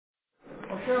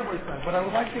care what time, but I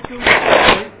would like you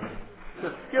to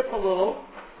skip a little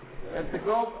and to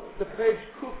go to page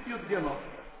Kuf Yud Gimel.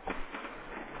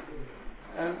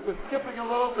 And we're skipping a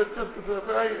little bit, just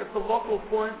it's a local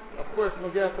point, of course,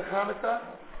 we'll get to Hanukkah.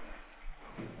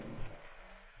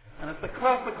 And it's a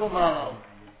classical Maharal.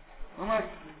 Like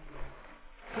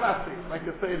classic, like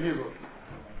you say in Hebrew.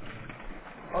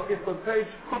 Okay, so page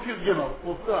Kuf Yud Gimel,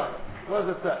 we'll start. What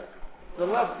does it say? The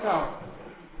left column.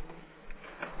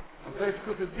 On page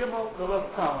Kuf Yud Gimel, the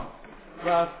left column.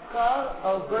 V'aschar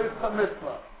al Ner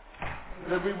Mitzvah.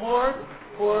 The reward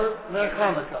for Ner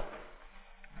Hanukkah.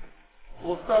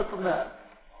 We'll start from that.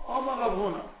 Omar Rav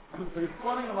Huna. So he's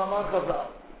quoting a Maharal.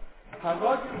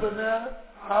 Harogil b'ner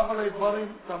havalei dvarim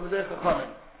tamidei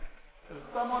chachamim. If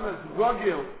someone is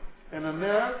rogil in a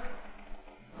ner,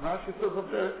 Rashi says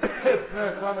up there, it's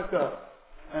Ner Hanukkah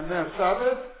and Ner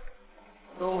Shabbos,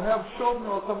 they'll have shobno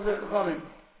or tamidei chachamim.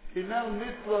 Ner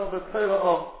Mitzvah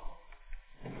v'tzeira'ov.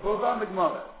 Goes on the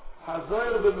Gemara.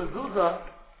 Hazoyer b'mezuzah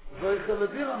zoiche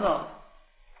ledirana.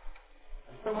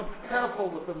 If someone's careful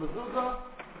with the mezuzah,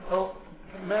 he'll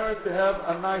merit to have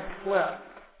a nice flat.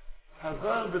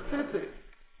 Hazoyer b'tzitzit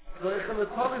zoiche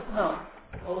letolis.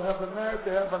 He'll have the merit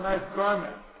to have a nice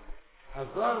garment.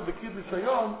 Hazoyer b'kiddush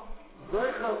hayom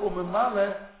zoiche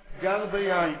umemale gar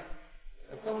b'yayin.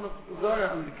 If someone is zoyer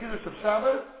on the kiddush of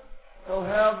Shabbos, he'll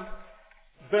have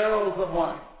barrels of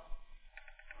wine.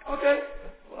 Okay,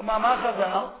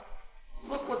 Maharal.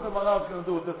 Look what the Maharal is going to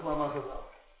do with this Maharal.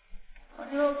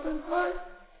 You know what I'm saying? Right?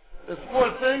 There's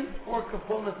 4 things, 4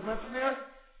 components mentioned here.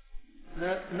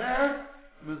 Ner,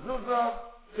 mezuzah,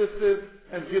 tzitzit,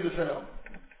 and kiddush hayom.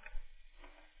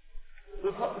 So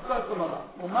starts the Maharal.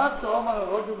 Umat she'omar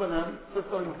harogil b'ner, first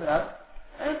starting with that.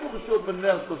 Ain't to l'shut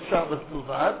b'ner shel Shabbos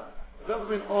bilvad. Doesn't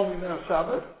mean only Ner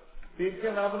Shabbos. Here's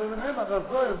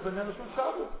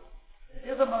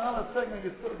the Maharal segment he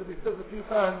says a few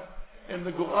times in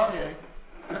the Gur'anye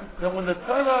that when the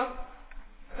Torah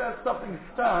says something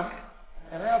stam,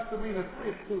 it has to mean at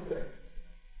least 2 things.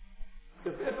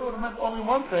 Because if it would have meant only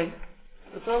one thing,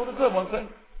 the Torah would have said one thing.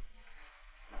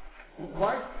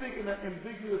 Why speak in an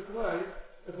ambiguous way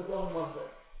if it's only one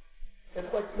thing?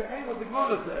 It's like the aim what the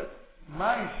Gemara says.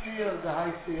 My Shiur, the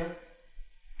high Shiur.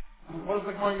 What does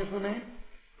the Gemara usually mean?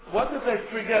 What did they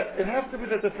forget? It has to be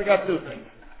that they forgot 2 things.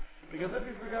 Because if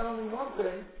you forgot only one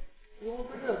thing, you won't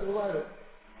forget, you'll write it.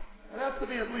 It has to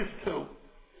be at least 2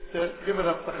 to give it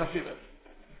up to Chashivas.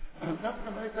 That's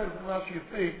the many times in Rashi you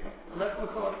see, Lech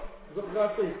L'chol, Zot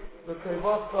Rashi, the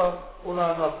Tevoscha Ula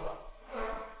Anoscha.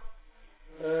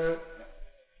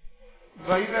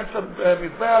 Vayiven Shem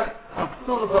Mizbeach,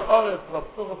 Hapsur Za'oretz,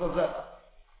 Hapsur Za'zeh.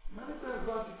 Many times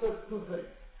Rashi says 2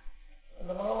 things. And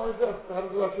the Maharal always asks, how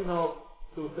does Rashi know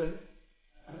 2 things?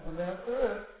 And the answer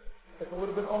is, if it would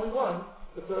have been only one,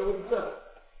 the Torah would have said it.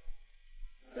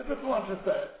 If it's one, just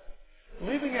say it.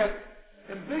 Leaving it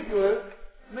ambiguous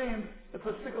means it's a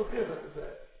shtickle tircha to say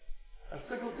it. A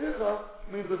shtickle tircha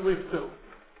means at least 2.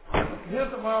 Here's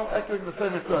the Maharal echoing the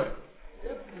same story.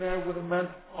 If Ner would have meant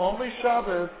only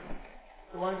Shabbos,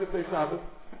 so why did they say Shabbos?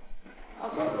 I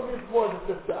thought it means more than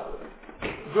just Shabbos.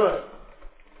 Good.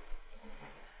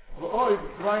 Well,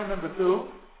 line number 2,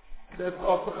 that's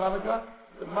also Hanukkah.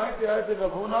 The mighty idea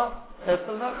of Huna, it's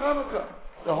Ner Hanukkah.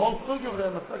 The whole sugya of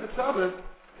the second Shabbos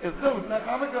is doing Ner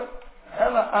Hanukkah.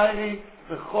 Ela Ayri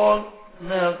V'chol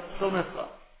Ner Shel Mitzvah.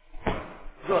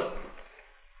 Good.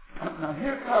 Now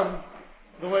here comes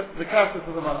the kashrus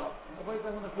of the Maharal. I want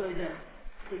to say again.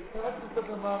 The kashrus of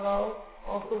the Maharal,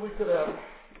 also we could ask.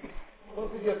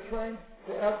 Once we get trained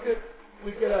to ask it,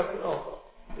 we could ask it also.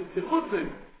 It's a good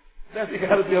thing that you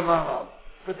got to be a Maharal.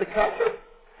 But the kashrus,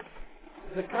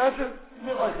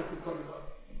 you like it to talk about.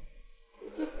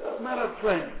 It's just a matter of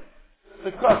training.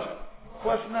 The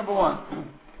question number 1.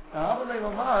 האבא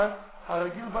לומר,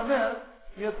 הרגיל בנר,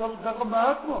 יהיה טוב דקו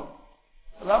מעצמו.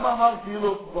 למה אמר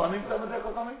כאילו, בוענים תלמידי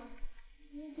חכמים?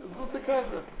 זאת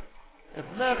הקשר. If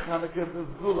Ner Hanukkah is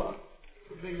Zula,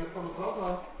 being a son of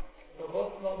Chava, the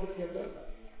boss not the kid.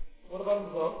 What about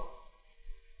himself?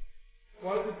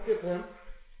 Why did it skip him?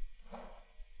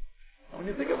 When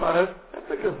you think about it, that's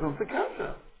because it's the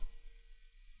kasha.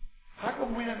 How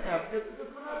come we didn't ask it?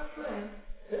 Because we're not trained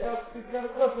to ask these kind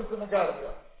of questions in the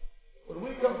Gadata. When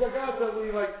we come to Gadata,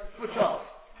 we switch off.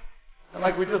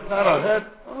 And we just nod our head.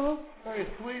 Oh, very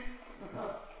sweet.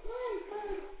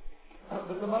 But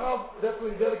the Maharal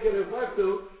definitely dedicated his life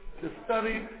to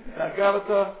study the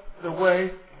Gadata the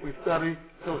way we study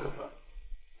Hilchasa.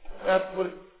 That's what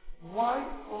why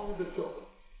only the children?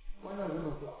 Why not him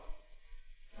himself?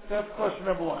 That's question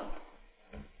number 1.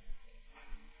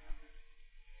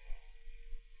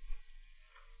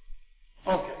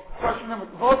 Okay. question number,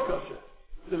 ועוד קשה.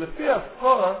 זה לפי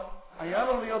הסחורה, היה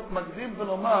לו להיות מקדים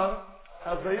ולומר,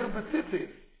 הזעיר בציצית,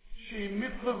 שהיא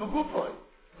מצווה בגופוי,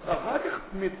 ואחר כך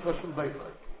מצווה של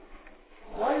ביתוי.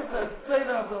 Why is that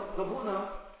Seder of the Rabuna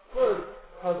first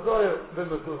Hazoyer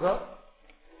b'mezuzah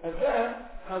and then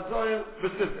Hazoyer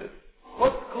b'tzitzit?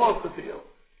 What's closer to you?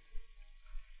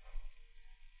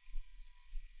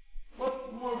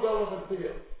 What's more relevant to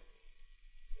you?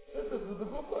 This is the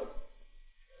Gufay.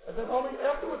 And then only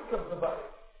afterwards comes the body.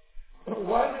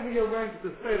 Why did he arrange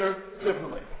the Seder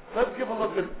differently? Let's give a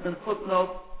look in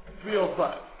footnote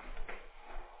 305.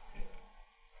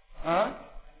 Huh?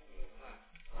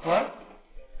 What?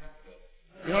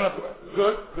 You don't have to.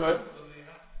 Good, good.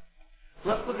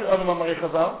 Let's look at other Mamari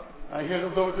Chazal. I hear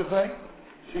what you're saying.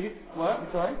 What? I'm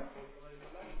sorry?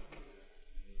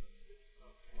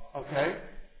 Okay.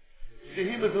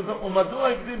 שהיא מזוזה, ומדוע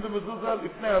הקדים במזוזה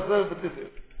לפני הזר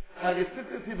בציצית? הרי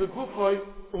ציצית היא בגופוי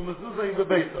ומזוזה היא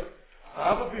בביתוי.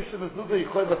 אף פי שמזוזה היא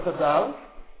חוי בסדר,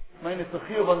 mean it's a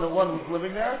chiyuv on the one who's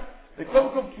living there, they come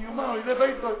קיומה הוא ידי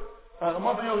ביתוי.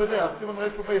 הרמב"ם היה יודע, סימן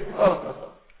ראש בבית תפעל ככה.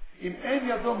 אם אין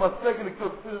ידו מסגל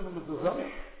לקנות תפילין במזוזה,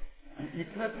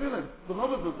 יקנה תפילין, זה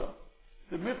לא מזוזה.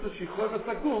 זה מצווה שהיא חוי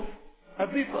בסגוף,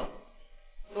 עדיפה.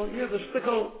 So here's a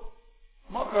shtickle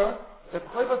mocker that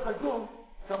חוי בסגוף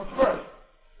comes first.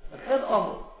 לכן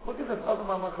אומר, look at this other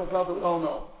מאמר חז"ל that we all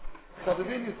know.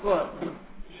 חביבין ישראל,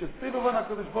 שתפילו בן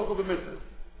הקדוש ברוך הוא במצוות.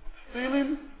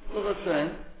 תפילין לראשיהם,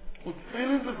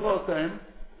 ותפילין בזרועותיהם,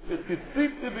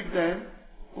 וציצית לבגדיהם,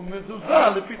 ומזוזה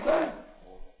לפיתיהם.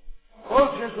 כל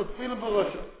שיש לו תפילין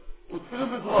בראשו,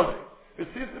 ותפילין בזרועותיהם,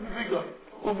 וציצית לבגדיהם,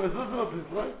 ומזוזה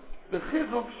לפיתיהם, זה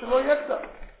חיזוק שלא יהיה קצת.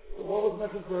 So what was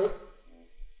mentioned first?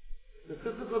 The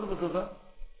ציצית ולמזוזה,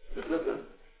 the ציצית.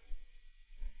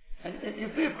 And you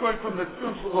see it's going from the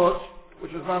Tefillin Shel Rosh,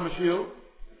 which is Mama Shiur,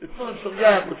 the Tefillin Shel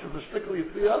Yad, which is the shtickle you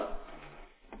see up,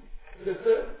 this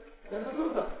is, then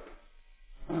mezuzah.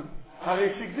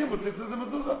 הרי שהקדימו ציצית זה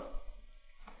מזוזה.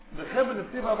 וכן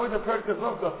בנסיב העבוד הפרק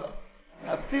כזאת ככה.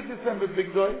 הציצית הם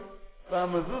בבגדוי,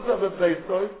 והמזוזה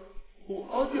בביתוי,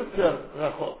 הוא עוד יותר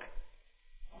רחוק.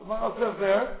 The Maharal says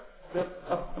there that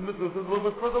a mezuzah is a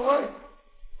little bit further away.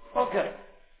 Okay.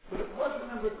 So the question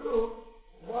number 2,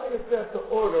 why is that the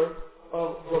order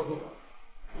of Rabuna?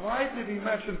 Why did he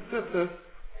mention tzitzis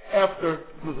after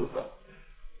mezuzah?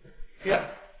 Yes.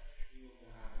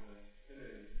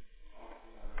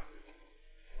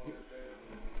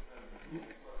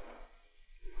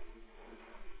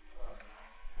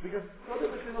 Because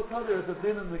Kodesh Hashem Kader is a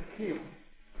din in the kiyum.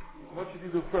 What should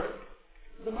you do first?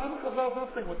 The Maharal Chazal is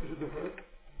not saying what you should do first.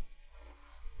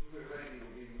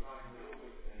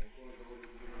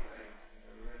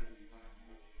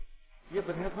 Yeah,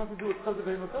 but it has nothing to do with Kodesh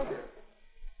Hashem Kader.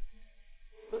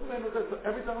 So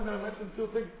every time I'm going to mention two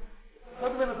things,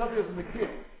 Kodesh Hashem Kader is in the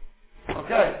kiyum.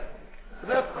 Okay, so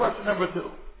that's question number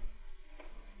 2.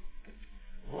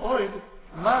 Void,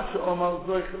 Masha Omar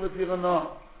Zoich Letirana.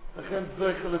 לכן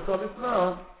זויך לצול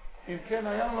לפנוע, אם כן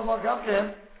היה לומר גם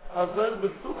כן, אז זויך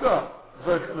בסוכה,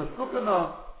 זויך לסוכה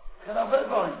נוע, כן הרבה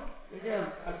דברים. Again,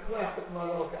 a classic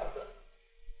Maharal Kasha.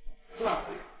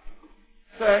 Classic.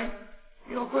 Saying,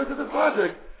 according to the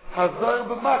project, Hazoyer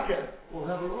b'makeh will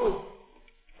have a roof.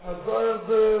 Hazoyer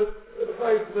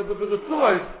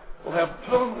b'tzulis will have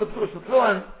tefillin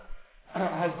b'tzulis.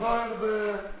 Hazoyer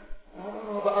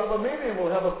b'arba minim will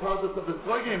have a project of the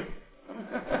tzogim.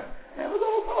 And it was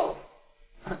all false.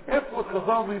 That's what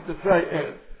Chazal means to say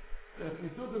is, that if you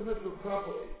do the mitzvah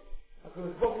properly,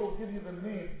 the Torah will give you the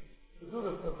means to do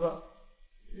this mitzvah,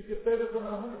 you can pay this on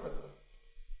 100%.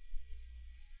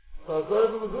 So Hazoyer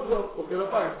b'mezuzah will get a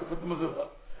bias to put the mezuzah.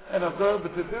 And Hazoyer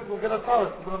b'tzitzit will get a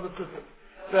talis to put on the tzitzit.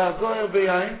 So Hazoyer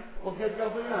b'yayin will get gal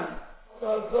b'yayin. So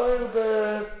Hazoyer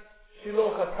b'shilo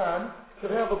chatan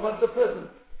should have a bunch of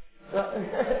presents. And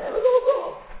it was all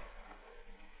false.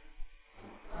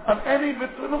 On any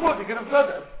mitzvah in the world, you can have said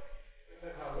that.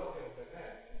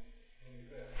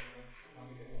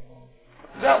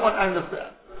 That one I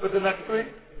understand. But the next 3,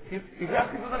 he's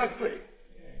asking for the next 3.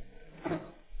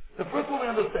 The first one I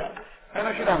understand. And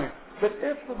I should ask. But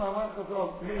if the Maharal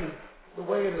Chazal means the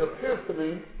way it appears to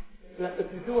me, that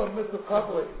if you do a mitzvah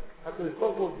properly, after the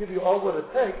Torah will give you all what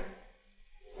it takes,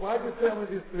 why do you say only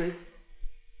these 3?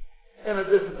 In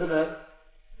addition to that,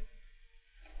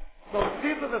 so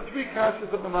these are the 3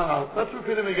 kashas of the Maharal. Let's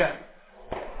repeat them again.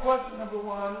 Question number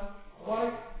 1, why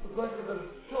is it that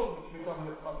his children should become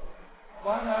his mother?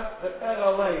 Why not that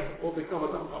RLA will become a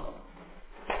Tamkama?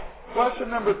 Question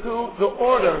number 2, the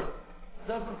order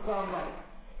doesn't sound right.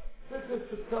 Sisters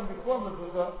should come before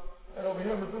Mezuzah, and over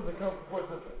here Mezuzah comes before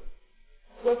sisters.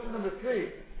 Question number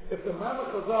 3, if the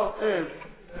Maharal Chazal is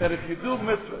that if you do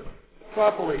mitzvahs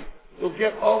properly, you'll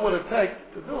get all what it takes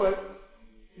to do it.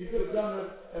 You could have done it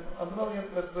in a million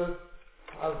mitzvahs.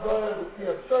 Azor, the key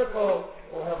of circle,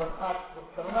 will have an ox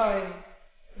with Tanayim.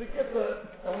 The kitzah,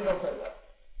 and we don't say that.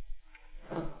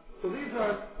 So these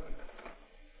are,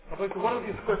 what are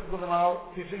these questions of the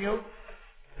Maharal teaching you?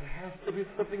 There has to be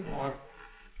something more.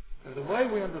 And the way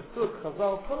we understood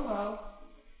Chazal somehow,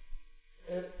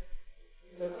 there's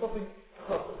something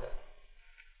close to that.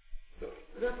 So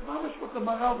that's not much what the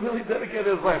Maharal really dedicated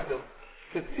his life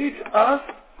to teach us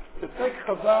to take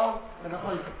Chazal in a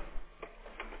hundred.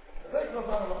 Take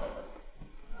Chazal in a hundred.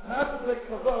 Not to take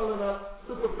Chazal in a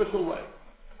superficial way.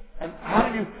 And how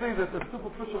do you see that the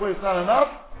superficial way is not enough?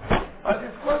 By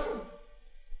these questions.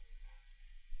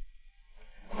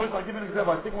 First, I'll give you an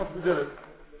example. I think once we did it.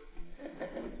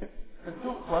 And two,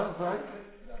 what? Sorry?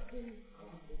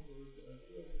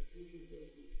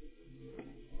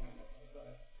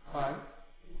 Fine.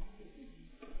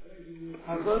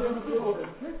 I'm going to do it.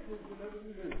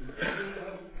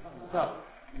 Stop.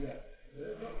 Yeah.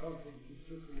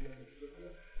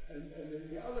 And then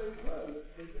the other is well.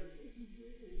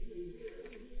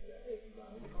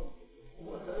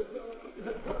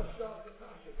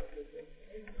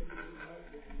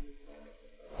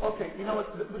 Okay, you know what?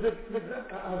 The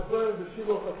Shiur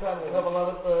will have a lot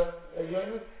of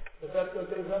yonis. Is that a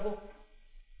good example?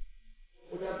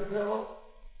 Would that be parallel?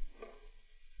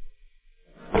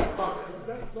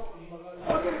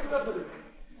 Okay, that's what it is.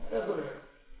 That's what it is.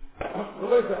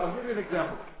 I'll give you an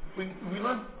example. We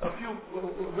learned a few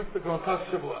weeks ago on Pas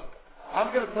Shavua.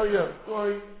 I'm going to tell you a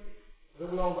story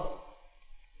that we all know.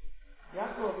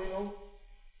 Yaakov Avinu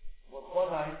was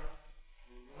one night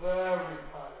very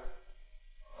tired.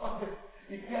 Okay,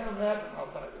 you can't imagine how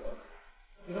tired he was.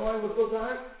 You know why he was so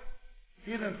tired?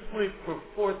 He didn't sleep for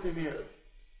 14 years.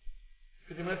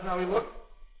 Could you imagine how he looked?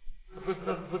 The person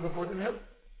doesn't sleep for 14 years?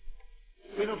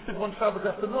 We don't sleep one Shabbat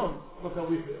afternoon. Look how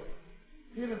we feel.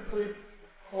 He didn't sleep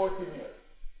 14 years.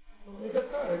 So when he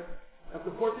got tired,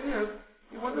 after 14 years,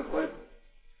 he went to sleep.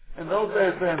 In those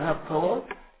days, they didn't have pillows.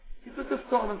 He took a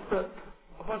stone and set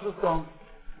a bunch of stones,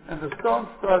 and the stones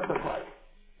started to fight.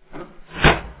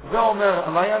 זה אומר,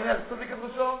 עליי אני אצדיק את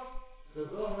ראשו?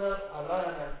 וזה אומר, עליי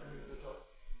אני אצדיק את ראשו.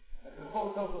 And the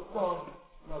Paul tells the stone,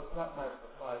 no, it's not nice to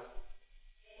fight.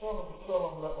 Shalom,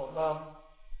 shalom, le'olam.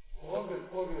 Longest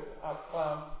glorious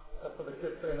Acham. That's what the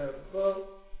kids say in Eretz.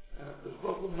 And the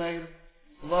Shlomo made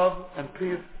love and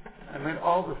peace, and made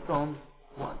all the stones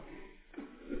one.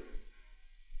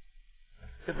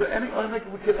 Is there any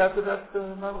oimek we could add to that,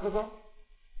 Maharal Chazal?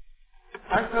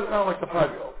 I said it now like the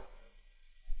 5-year-old.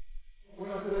 We're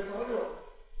not today 5-year-old.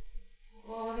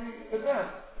 Well, I mean, again,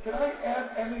 can I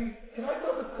go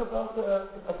this Chazal to a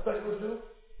secular Jew?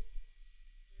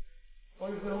 Or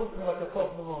he's going to look at me like a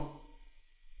top in the moon?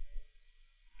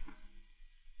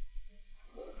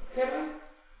 Can I?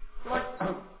 Like,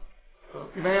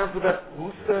 you may answer that,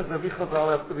 who says every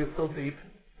Chazal has to be so deep?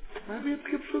 Maybe it's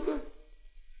Kipshuta.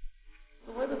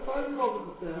 The way the 5-year-old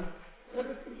understands, maybe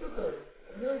it's Kipshuta.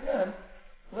 And here again,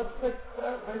 let's take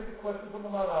basic questions from the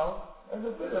Maharal, and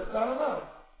that's it, that's not enough.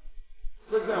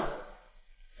 For example,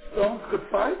 stones could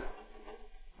fight?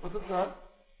 What's it not?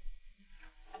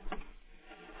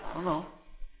 I don't know.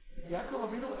 Yaakov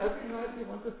Avinu, every night he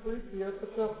went to sleep, he had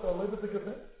such a labor to give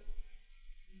it.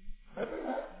 Every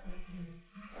night.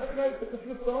 Every night he took a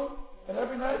few stones, and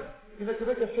every night he could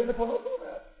make a shayna palot on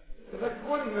that. The next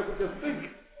morning he had a sink,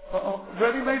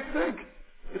 ready-made sink.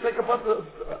 You take a bunch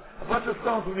of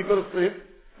stones when you go to sleep,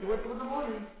 you wake up in the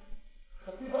morning,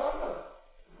 Chativa Amma.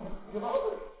 You're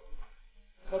over it.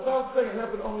 Chazal saying it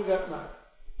happened only that night.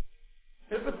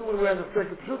 If it's the way we understand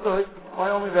the Pshutai, why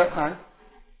only that night?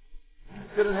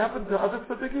 Did it happen to other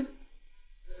tzaddikim?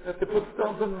 That they put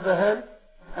stones in their head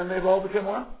and they all became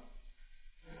one?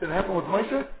 Did it happen with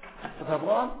Moshe? With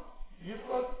Abraham?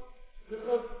 Yitzchak?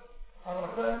 Yitzchak?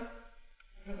 Abraham?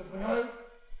 Yitzchak?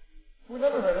 We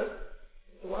never heard it.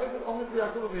 So why is it only for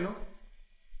Yaakov Avinu?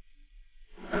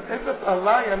 And if it's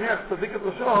Allah Yaniach Tzaddik et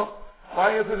Rosho,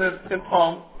 why isn't it in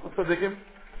Om Tzaddikim?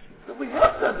 So we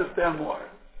have to understand more.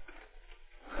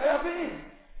 Chayavim.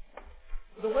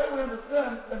 The way we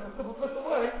understand in a superficial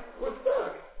way, we're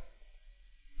stuck.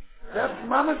 That's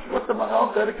mamish what the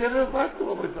Maharal dedicated his life to,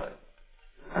 what we say.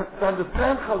 To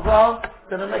understand Chazal,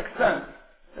 then it makes sense.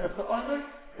 And to honor,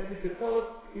 then you can tell it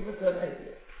even to an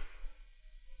atheist.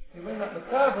 You may not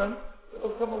understand him, but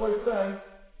he'll come away saying,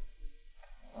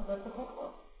 oh, that's a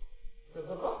chokmah. There's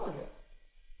a chokmah here.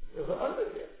 There's an under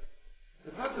here.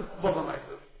 It's not just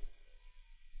Bobanaitis.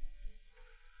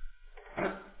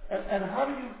 And how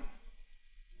do you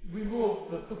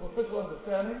remove the superficial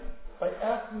understanding? By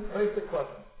asking basic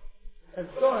questions. and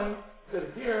showing that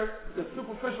here the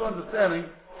superficial understanding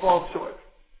falls short.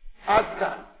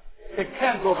 Adkan. It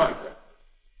can't go back there.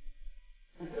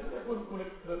 And just like when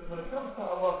it comes to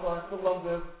Allah, to love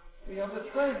this, we have the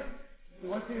training. We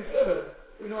went to Yeshiva.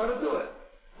 We know how to do it.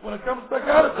 When it comes to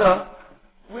Gadata,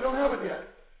 we don't have it yet.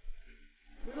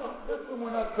 We don't. This one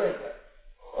we're not trained yet.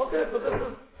 Okay, so this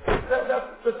is that's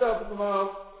the stuff the Maharal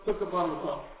took upon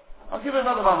himself. I'll give you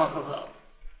another Maharal.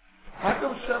 How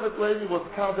come Shevet Levi was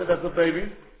counted as a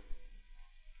baby,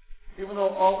 even though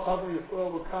all other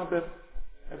Yisrael were counted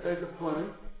at the age of 20?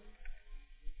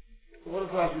 So what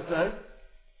does Rashi say?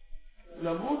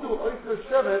 Lamudu oiser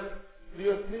Shevet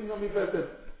v'yosnim no mibetet.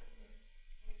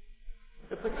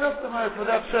 It's a customary for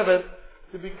that Shevet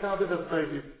to be counted as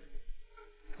babies.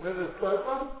 Where did it start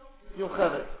from?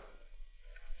 Yochevet.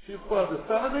 She was part of the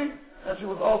 70, and she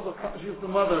was the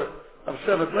mother of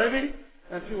Shevet Levi,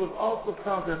 and she was also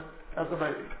counted as a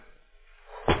baby.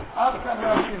 Adkan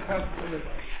Rashi intends to live.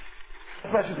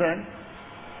 What's Rashi saying?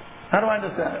 How do I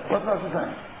understand it? What's Rashi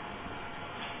saying?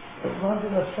 It runs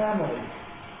in a family.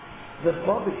 The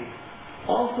Bobby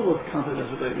also was counted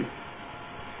as a baby.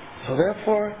 So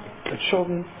therefore, the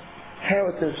children,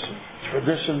 heritage,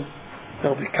 tradition,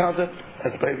 they'll be counted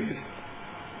as babies.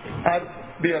 Ad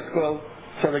biaskol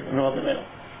tzedek v'nodim.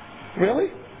 Really?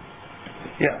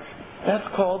 Yes. That's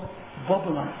called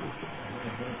bubbleizing.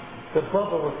 The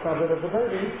bubble was counted as a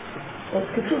baby. That's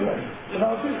ketula.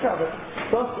 Now she's counted.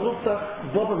 Das rufta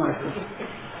bubbleizing.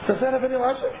 Does that have any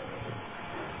logic?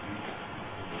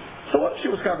 So what if she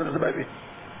was counted as a baby?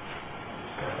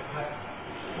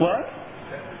 What?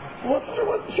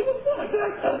 She was born like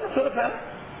that. That's not a pattern.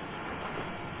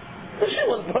 She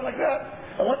was born like that.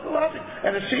 And what's the logic?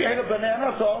 And if she ate a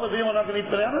banana, so all of you are not going to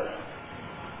eat bananas?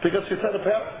 Because she said a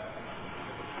parent?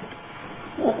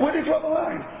 Where do you draw the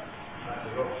line?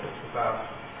 The book talks about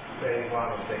day 1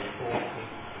 or day 40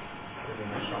 within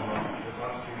the Shama.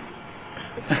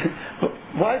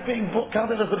 Why being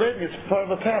counted as a baby is part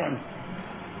of a pattern?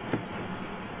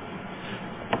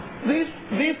 These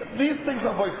things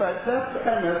are voice sides. That's the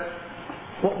emes.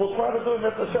 What we'll try to do in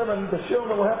Hashem and the Shiur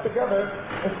that we'll have together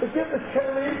is to give this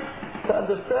keli to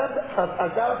understand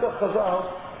Agarta Chazal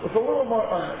with a little more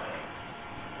earnest.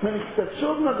 Meaning the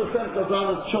children understand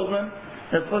Chazal as children,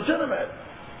 it's legitimate.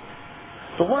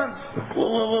 But once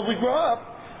we grow up,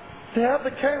 to have the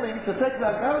keli to take the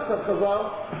Agarta Chazal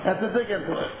and to dig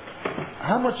into it.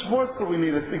 How much more do we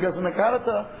need it? Because in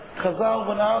Agarta Chazal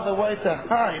went out of the way to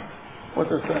hide what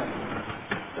they're saying.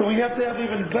 So we have to have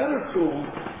even better tools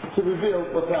to reveal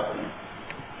what's happening.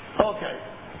 Okay.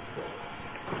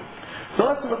 So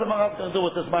let's see what the Maharal is going to do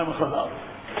with this Maimon Chazal.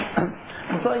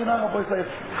 I'm telling you now, I'm going to say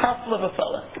it's half of a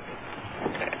fella.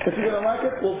 If you're going to like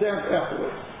it, we'll dance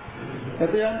afterwards.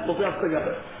 At the end, we'll dance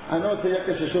together. I know it's a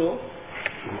Yekesh Shul,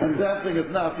 and dancing is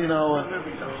not, we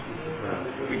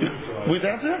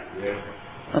dance here? Yeah.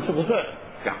 That's what we'll say.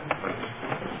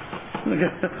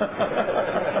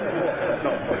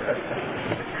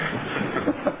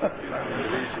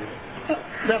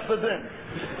 That's the thing.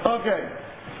 Okay.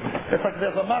 It's like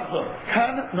there's a machzor.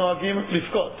 Kan noagim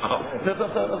lifkot. That's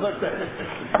what I say.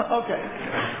 Okay.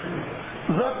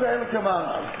 Zok ze'el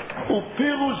k'maral.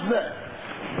 Upirush zeh.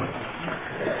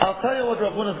 I'll tell you what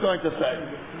Rabun is going to say.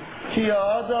 Ki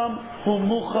ha'adam hu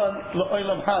muchan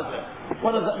lo'olam hazeh.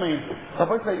 What does that mean?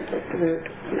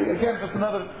 Again, just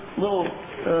another little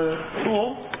tool.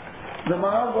 The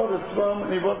Maharal wrote it from,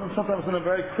 and he wrote them sometimes in a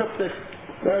very cryptic,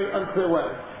 very unclear way.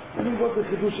 And he wrote the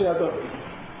Chidushei Adoros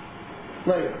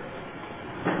later.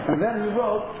 And then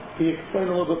he explained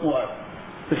a little bit more.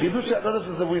 The Chidushei Adoros,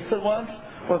 as we said once,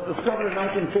 was discovered in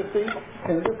 1950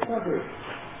 in this country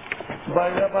by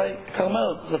Rabbi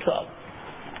Carmel Zatzal.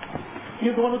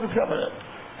 He's the one who discovered it.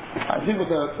 I think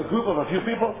with a group of a few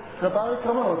people, Rabbi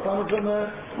Carmel, Thomas and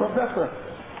Rav Dessler.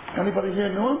 Anybody here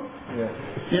knew him?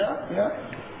 Yeah?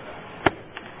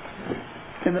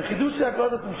 In the Chidushei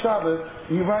Adoros in Shabbos,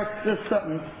 he writes this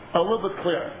sentence a little bit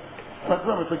clearer. Let's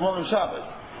remember, it's like one in Shabbos.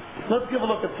 Let's give a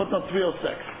look at footnote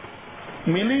 306.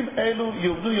 Milim elu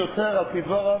yuvdu yoter al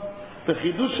pidvorav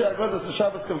b'Chidushei Adoros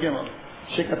Shabbos Kav Gimel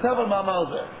shekatav al ma'amar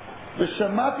zeh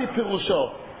v'shemati pirusho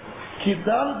ki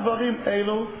dal dvarim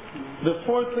elu, the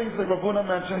 4 things that Rabuna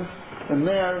mentioned, the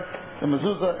Ner, the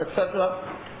Mezuzah, etc.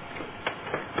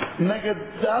 Neged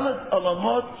dalet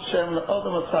alamot shem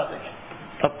le'odam asadik.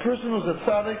 A person who's a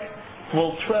tzaddik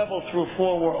will travel through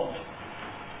 4 worlds.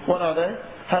 What are they?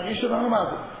 Harishon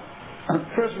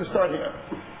HaMazim. First we start here.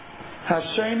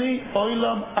 Hasheni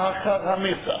Oilam Achar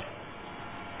HaMisa.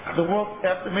 The world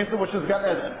after Misa, which is Gan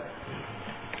Eden.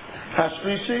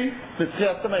 Hashlishi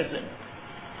B'tzias HaMesim.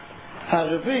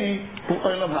 Harevi Hu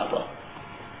Oilam Haba.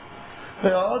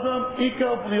 והאדם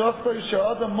עיקר בריאותו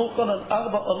שהאדם מוכן על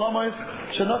 4 עולמות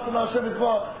שנתן להשם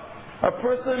יתברך. A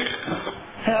person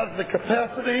has the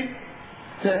capacity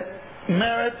to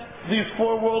merit these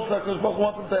 4 worlds that God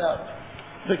wants him to have.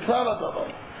 The klal hadavar.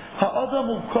 Ha'adam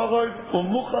hu korov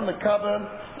u'muchan lekabel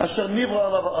asher nivra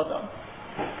alav ha'adam.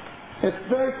 It's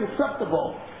very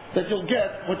susceptible that you'll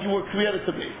get what you were created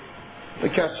to be.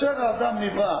 V'kasher ha'adam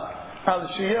nivra al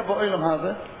sheyeh ba'olam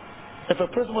hazeh. If a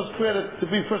person was created to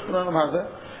be first in olam hazeh,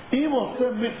 im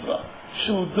oseh mitzvah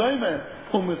shu doime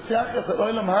u'mitziachas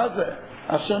ha'olam hazeh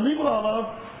asher nivra alav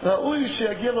ra'ui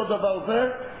sheyagia lo davar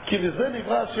zeh ki v'zeh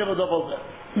nivra sheyagia lo davar zeh.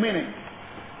 Meaning,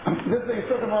 this thing is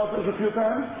talking about this a few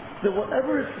times, that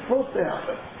whatever is supposed to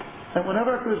happen, and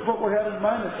whenever this book we had in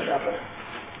mind, it should happen.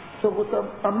 So with a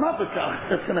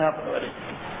mapikah, it's going to happen already.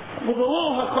 With a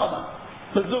little hakama,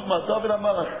 the Zugma, David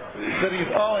HaMelech, that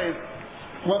he's always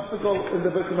wants to go in the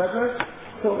Beit HaMikdash.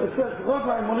 So it says,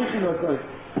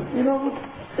 you know,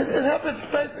 it happens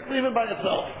basically even by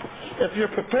itself. If you're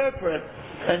prepared for it,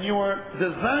 and you were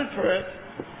designed for it,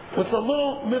 with a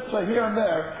little mitzvah here and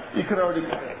there, you could already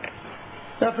get it.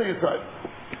 That's what he said.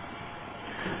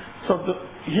 So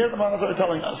here the Maharal are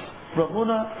telling us, Rav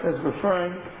Huna is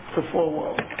referring to 4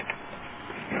 worlds.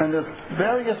 And there's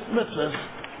various mitzvahs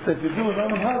that you do in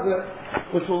Olam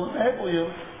Hazeh, which will enable you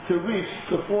to reach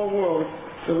the 4 worlds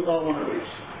that we all want to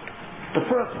reach. The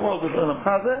first world is Olam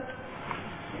Hazeh,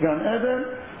 Gan Eden,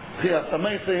 Chiyas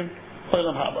HaMeisim,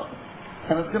 Olam Haba.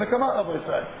 And it's going to come out, as I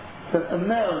said, that a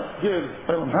Ner gives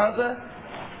Olam Hazeh,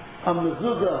 a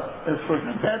Mezuzah is for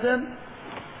Gan Eden,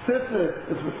 Sefer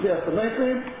is for Chiyas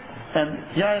HaMeisim, and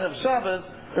Yain of Shabbos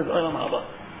is Olam Haba.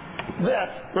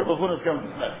 That's where Rav Huna is coming to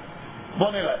say.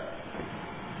 Bon Nireh.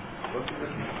 What's the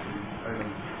difference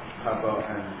between Haba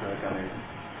and Gan Eden?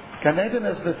 Gan Eden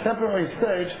is the temporary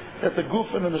stage that the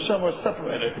Guf and the Neshama are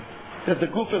separated. That the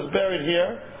Guf is buried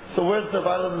here, so where's the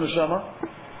Violet and the Neshama?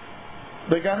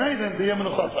 The Gan Eden, the Yemen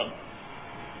Chasam.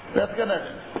 That's Gan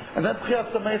Eden. And then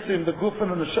Chiyas HaMeisim, the Guf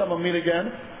and the Neshama meet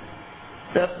again.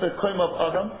 That's the Koim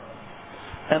of Adam.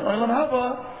 And Olam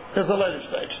Haba is the later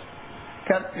stage.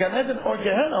 Gan Eden or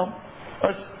Gehenom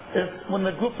is when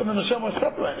the Guf and the Neshama are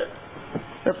separated.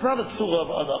 It's not a Tzura of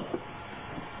Adam.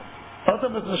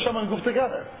 Adam is Neshama and Guf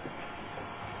together.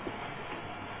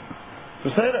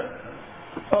 Beseder?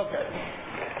 Okay.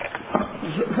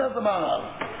 Says the Maharal.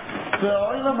 The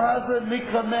Olam Hazeh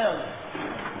Nikra Ner.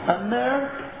 A Ner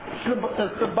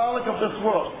is symbolic of this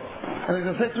world. And he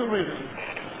can say 2 reasons.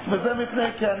 וזה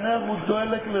מפני כי הנר הוא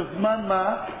דולק לזמן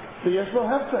מה ויש לו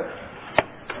הפסק.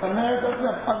 A Ner doesn't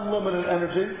have unlimited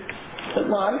energy. It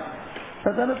lies,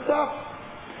 and then it stops.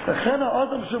 לכן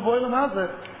האדם שבו אולם הזה,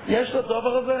 יש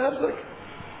לדבר הזה הפסק.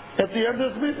 At the end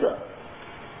of his mitzvah.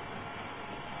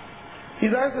 He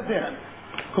dies at the end.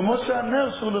 כמו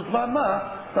שהנר שהוא לזמן מה,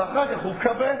 ואחר כך הוא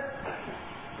קבה.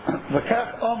 וכך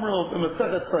אמרו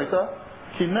במסכת סוטה,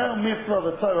 כי נר מצווה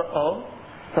וצויר אור,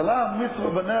 תלה המצווה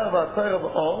בנר והצויר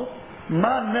באור,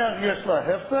 מה נר יש לה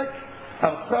הפסק,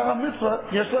 על שר המצווה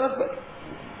יש לה הפסק.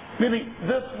 Meaning,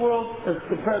 this world is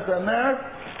compared to a ner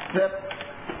that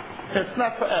it's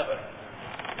not forever.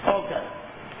 Okay.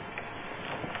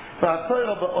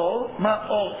 והצויר באור, מה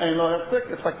אור אין לו הפסק?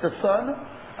 It's like the sun.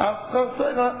 על שר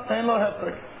צויר אין לו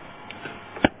הפסק.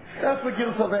 That's what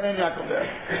gives us the Ein Yaakov there.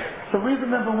 So reason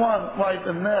number 1 why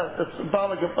the Ner is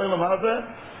symbolic of Olam Hazeh,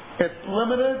 it's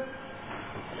limited,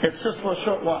 it's just for a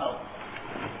short while.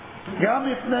 גם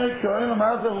מפני כי Olam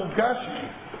Hazeh הוא גשמי,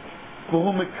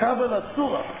 והוא מקבל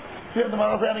הצורה. Here the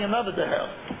Maharal is adding another detail.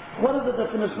 What is the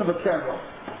definition of a candle?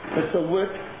 It's a wick,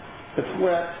 it's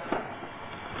wet,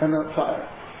 and then fire.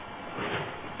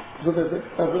 So there's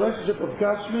a relationship of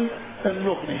Gashmi and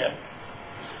Ruchni here.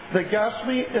 The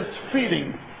Gashmi is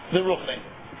feeding the Ruchni.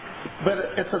 But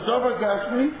it's a Dover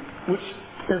Gashmi, which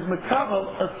is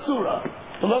Mekabel, a Tzura.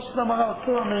 The Lashon Maharal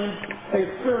Tzura means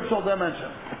a spiritual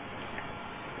dimension.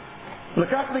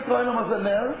 לקח נקרא אילם הזה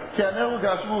נר, כי הנר הוא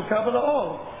גשמי, הוא מקבל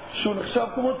האור, שהוא נחשב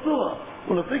כמו צורה.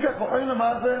 ולפי כך האילם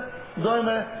הזה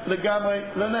דומה לגמרי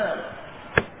לנר.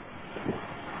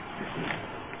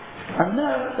 A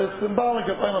ner is symbolic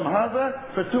of Olam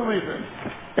Hazeh for 2 reasons.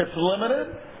 It's limited,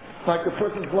 like a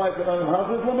person's life in Olam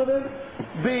Hazeh is limited.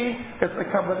 B, it's a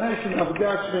combination of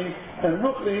Gashmi and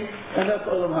Ruchni, and that's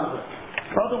Olam Hazeh.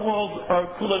 Other worlds are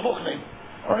Kulei Ruchni.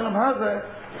 Olam Hazeh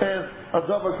is a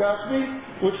Dover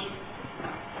Gashmi, which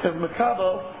is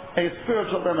Mekabel, a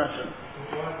spiritual dimension.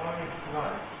 Why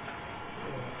not?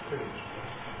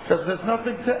 Because there's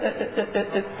nothing to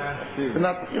it's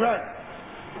not, you're right.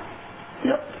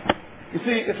 Yep. You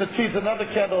see, if it sees another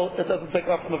candle, it doesn't take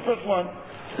off from the first one.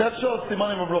 That shows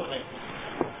Simanim of Ruchni.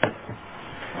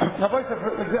 Now, for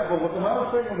example, what the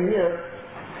Maharal is saying over here,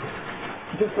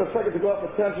 just for a second to go off the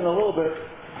tangent a little bit,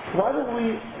 why don't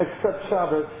we accept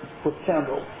Shabbos with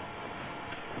candles?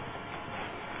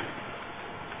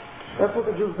 That's what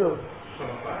the Jews do.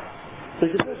 So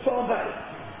you can do Shalom Bayis.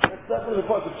 That's definitely the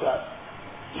part of Shabbos.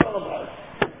 Shalom Bayis.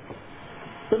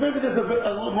 But maybe there's a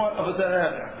little more of a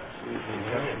there.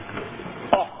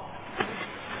 Oh.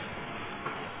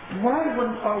 Why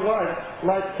wouldn't our wives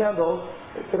light candles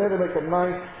today to make a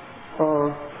nice,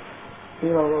 how do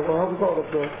you call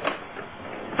it, the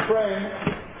frame,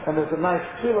 and there's a nice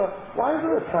tefillah? Why is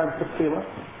there a time for tefillah?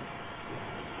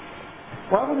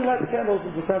 Why would you light candles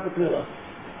at the time for tefillah?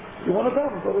 You want to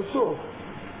daven, go to shul.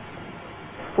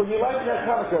 When you light that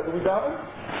Hanukkah, do we daven?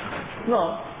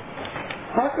 No.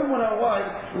 How come when our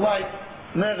wives light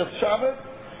Ner Shabbos,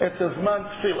 it's a Zman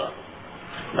tefillah?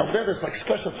 Now there's like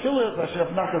special tefillahs, I should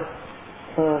have knackas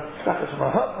for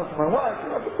my husband, for my wife.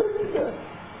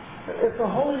 It's a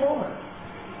holy moment.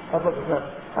 I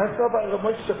saw by the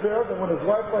Moshe Sefer that when his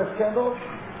wife lights candles,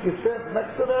 he stands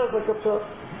next to her like it's a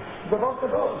Davon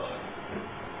Kadosh.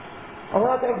 A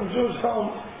lot of times in Jewish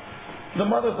homes, the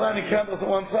mother's lighting candles on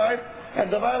one side, and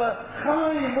the Vaila,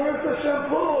 Chaim, where's the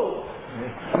shampoo?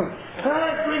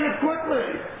 Chaim, bring it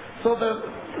quickly! So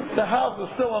the house is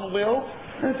still on wheels,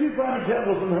 and she's lighting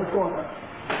candles in her corner.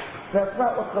 That's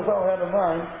not what Chazal had in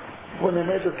mind when they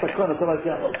made the sakona to light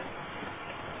candles.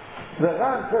 The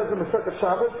Ran says in the Second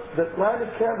Shabbos that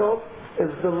lighting candles is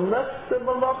the left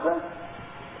malacha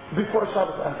before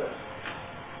Shabbos enters.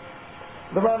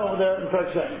 The Ran over there in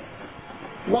Perek Sheni.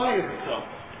 Why is it so?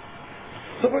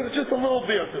 So there's just a little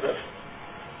beer to this.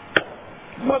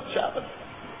 What's Shabbos?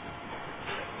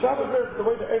 Shabbos is the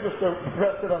way the Eibusher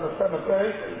rested on the seventh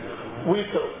day. We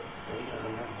too.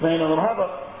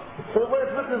 So the way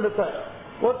it's written in the Torah.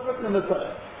 What's written in the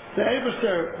Torah? The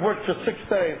Eibusher worked for 6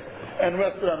 days and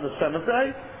rested on the 7th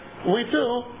day. We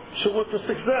too should work for 6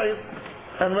 days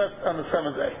and rest on the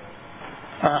 7th day.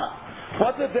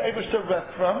 What did the Eibusher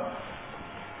rest from?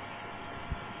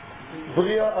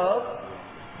 Bria of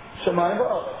Shemayim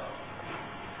Va'aretz.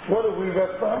 What do we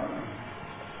rest from?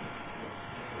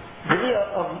 Bria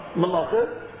of Malachas,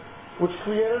 which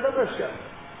created a Mishkan.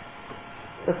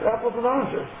 It's apples and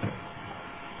oranges.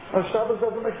 And Shabbos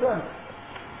doesn't make sense.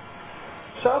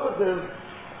 Shabbos is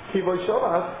Kivoy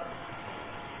Shabbat,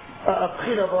 a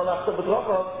Pchina V'alachta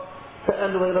B'drachav, to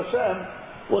end with Hashem.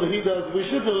 What he does, we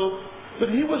should do. But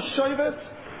he was Shevet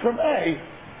from A,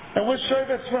 and we're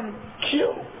Shevet from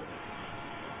Q.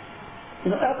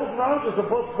 Apples and oranges are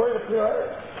both great if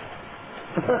you're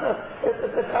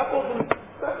it's apples and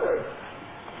peppers.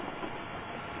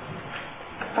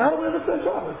 How do we understand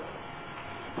Shabbos?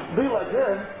 Be like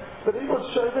him, but he was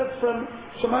Shevet from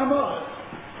Shemayim Va'aretz,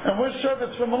 and we're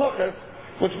Shevet from Malachas,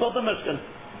 which built the Mishkan.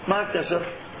 My Kesher.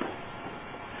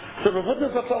 So Rav Hutner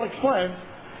Zatzal explains,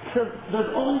 says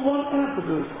there's only one answer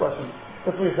to this question,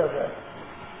 if we said that.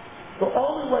 The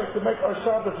only way to make our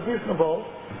Shabbos reasonable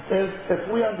is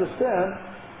if we understand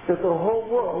that the whole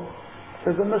world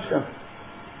is a Mishkan.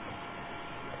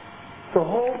 The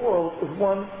whole world is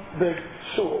one big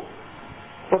shul.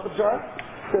 What's the jar?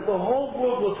 That the whole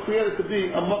world was created to be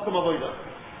a Makom Avodah.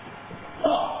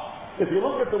 If you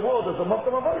look at the world as a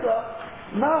Makom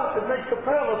Avodah, now it makes the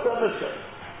parallel to a Mishkan.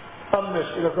 A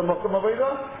Mishkan is a Makom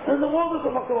Avodah, and the world is a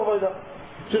Makom Avodah.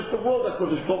 Just the world that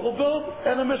Kodesh Baruch Hu built,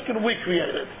 and a Mishkan we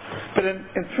created. But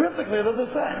intrinsically they're the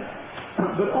same.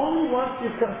 But only once you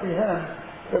comprehend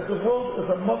that the world is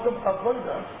a Makom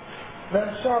Avodah, then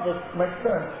Shabbos makes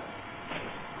sense.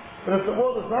 But if the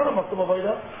world is not a Makom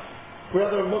Avodah,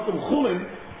 rather a Makom Chulin,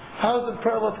 how is it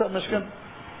parallel to a Mishkan?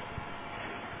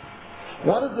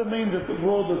 What does it mean that the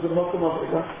world is a Makom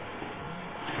Avodah?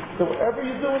 So whatever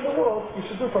you do in the world, you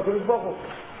should do for Kodesh Baruch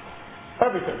Hu.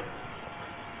 Everything.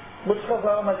 Which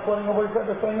Chazal am I quoting over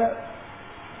here saying that?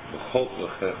 B'chol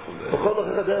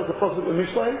l'chadeh is the pasuk in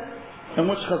Mishlei. And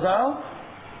which Chazal?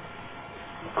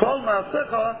 Kol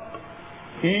ma'asecha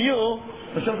yiyu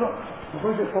Hashem Shom.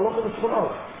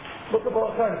 Look at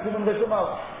Baruch Chaim, see them Beshemal.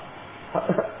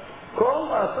 Kol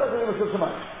ma'asecha yiyu Hashem Shom.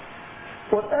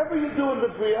 Whatever you do in the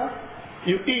Bria,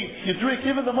 you eat, you drink,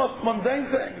 even the most mundane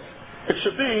things, it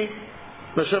should be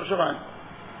B'Shem Shemaim.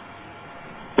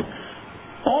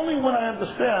 Only when I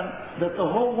understand that the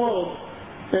whole world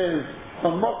is a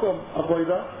Makom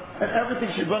Avodah and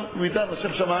everything should be done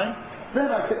B'Shem Shemaim,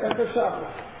 then I can enter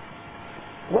Shabbos.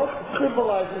 What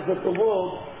symbolizes that the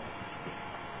world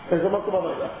is a Makom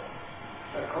Avodah?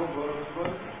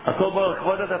 A Kol Baruch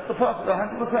Avodah, that's the prophet,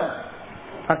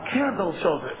 100%. A candle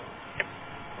shows it.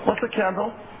 What's a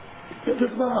candle? It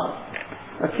is Maharal.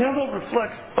 A candle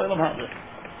reflects Olam Haba.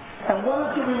 And what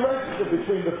is the relationship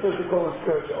between the physical and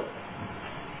spiritual?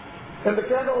 In the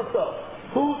candle itself,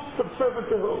 who's subservient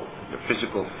to who? The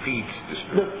physical feeds the The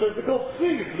spiritual. physical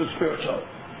feeds the spiritual.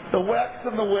 The wax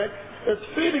and the wick is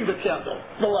feeding the candle,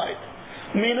 the light.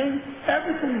 Meaning,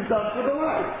 everything is done for the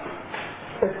light.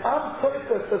 If I'm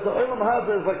perfect as the Olam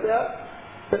Hazeh is like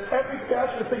that every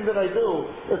casual thing that I do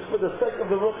is for the sake of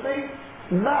the Ruchni,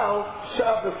 now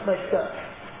Shabbos makes sense.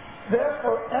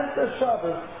 Therefore, enter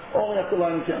Shabbos only after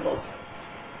lighting candles.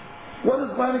 What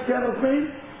does lighting candles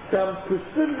mean? That I'm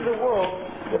perceiving the world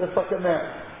that it's like a ner.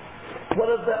 What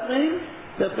does that mean?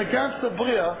 That the Ganze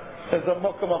Bria is a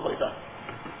Mokum Avodah.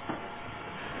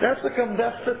 That's the time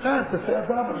to say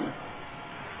Adamani.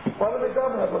 Why do they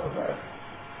dominate with the ner?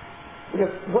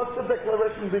 Because what's the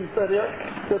declaration being said here?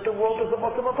 That the world is a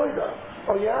Mokum Avodah.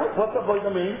 Oh yeah? What's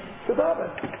Avodah mean? To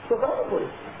daven. So daven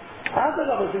please. After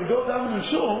that, if you go down in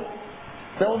shul,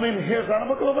 that will mean here's not a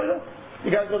Mokum Avodah.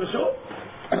 You guys go to shul?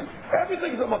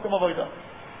 Everything's a Mokum Avodah.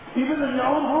 Even in your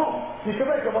own home, you can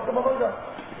make a Mokum Avodah.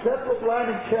 That's what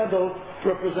lighting candles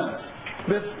represents.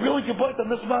 There's really good point on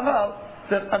this Maharal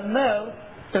that a ner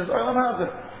is Olam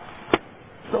Hazeh.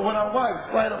 So when our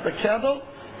wives light up the candle,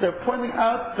 they're pointing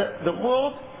out that the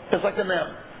world is like a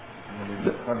ner.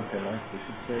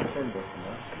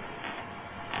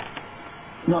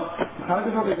 No, how do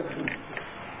you know they get to do?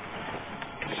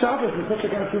 Shabbos is such a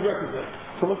kind of prerequisite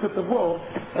to look at the world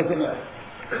as a ner.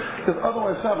 Because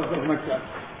otherwise Shabbos doesn't make sense.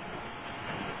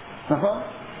 Now,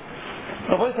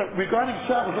 wait a second. Regarding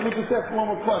Shabbos, let me just ask one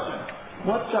more question.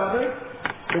 What Shabbos?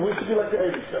 We should be like the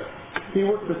Eibusher. He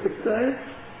worked for 6 days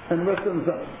and rested on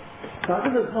 7. How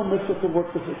come there's no mitzvah to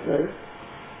work for 6 days?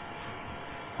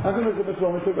 How come there's a mitzvah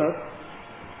only to rest?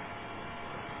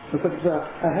 It's like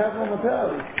I have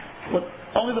momentarily. But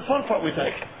only the fun part we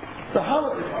take. The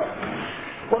holiday part.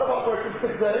 What about working 6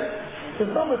 days?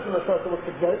 There's no mitzvah that starts to work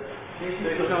 6 days.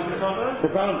 The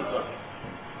Brown mitzvah.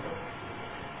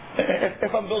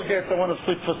 If I'm Bill Gates, I want to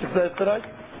sleep for 6 days today.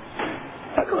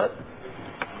 I could.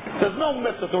 There's no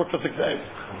mitzvah to work for 6 days.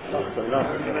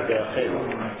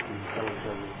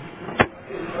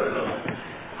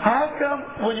 How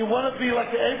come when you want to be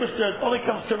like the Eibusher, it only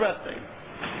comes to resting?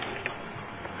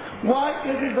 Why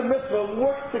isn't the mitzvah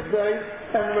work 6 days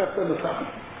and rest on the 7th?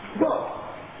 Well,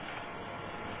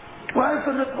 why is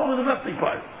the mitzvah only the resting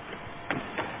part?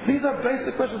 These are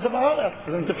basic questions of Maharal asks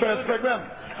in the first program.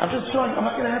 I'm just showing, I'm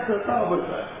not going to answer it now, but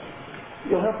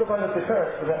you'll have to find a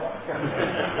Sefer for that.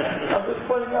 I'm just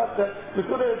pointing out that the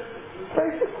good is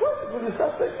basic questions when you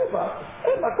start thinking about,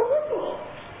 hey, my curriculum.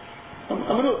 I'm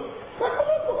going to do my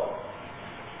curriculum.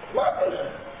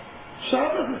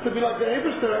 Shabbos is to be like the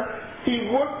Eibusher. He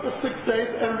worked for 6 days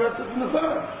and rested in the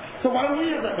 7th. So why do we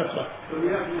have that mitzvah? So we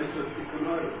have mitzvah tikkun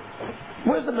olam.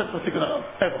 Where's the mitzvah tikkun olam?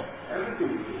 Ever. Everything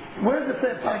we do. Where's the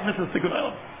same time mitzvah tikkun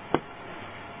olam?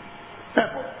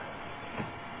 Ever.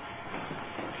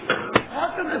 How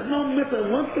come there's no mitzvah?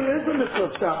 Once there is a mitzvah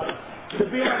of Shabbos, to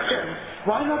be like him,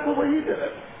 why not the way he did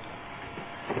it?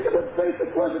 Look at the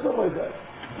basic questions of like that.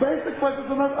 Basic questions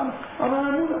on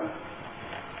Amunah.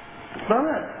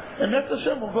 Alright. And that's the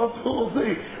Shem, we'll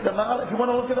see. The Maharal, if you want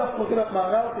to look it up,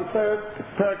 Maharal, Sefer,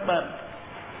 Perak Man.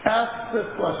 Ask this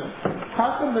question.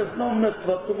 How come there's no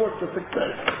mitzvah to work for 6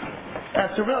 days?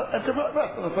 And to rest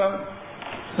on the 7th?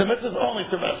 The mitzvah is only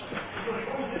to rest.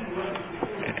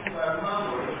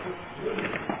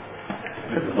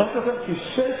 Look at it,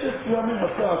 Kisheshes Yomim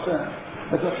Aseh Hashem.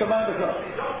 It's a Shemaim B'Kol.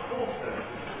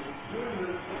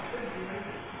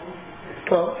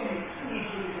 So?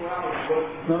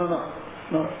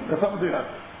 No, that's not what do that.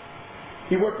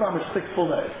 He worked on 6 full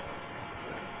days.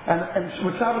 And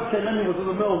when Shabbos came in, he was in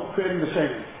the middle creating the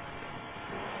shady.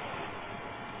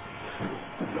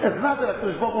 It's not that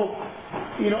there's bubble,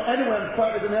 anyone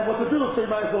Friday didn't have what to do, so you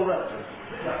might as well rest.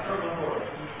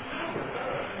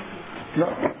 No,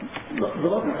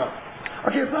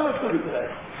 okay, it's not a study today.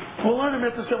 We'll learn in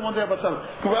Mitzvah one day about Shabbos.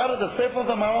 Go out of the Sefer of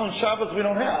the Maharal and Shabbos we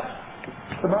don't have.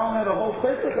 The Maharal had a whole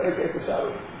Sefer dedicated to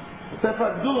Shabbos. Sefer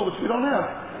Abdullah, which we don't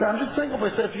have. Now I'm just saying,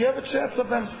 if you have a chance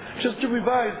sometimes just to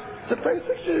revise the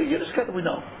basics, Yiddish that we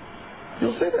know.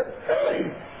 You'll say that,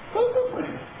 hey, what is this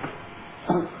thing?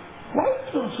 Why does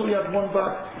Film Shul have 1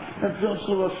 box and Film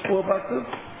Shul has 4 boxes?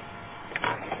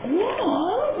 Well,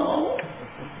 I don't know.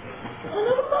 I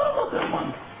never thought about that one.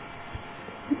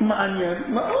 Manyan,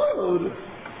 ma'od.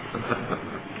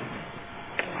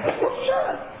 That's what's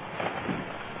shot.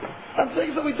 I'm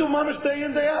saying that we do mamish day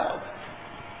in, day out.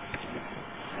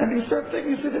 And you start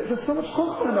thinking, there's so much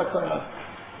chokmah in that class.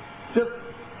 Just,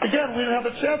 again, we didn't have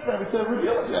a chance maybe to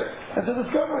reveal it yet, and to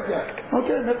discover it yet.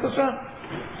 Okay, Mitzvah Shem.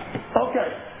 Okay.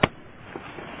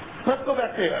 Let's go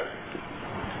back here.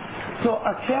 So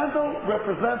a candle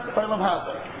represents Olam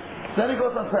Hazeh. Then he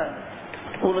goes on saying,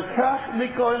 Ulekach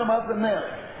Niko Olam Hazeh Ner.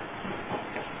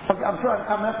 Okay, I'm sorry,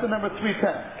 I'm after number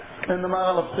 310 in the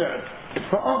Maharal upstairs.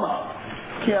 For Omar,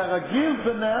 Ki Aragil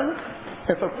V'Ner,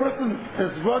 if a person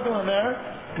is rugged on Ner,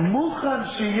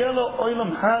 Muchan Sheyelo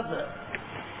Olam Hazeh.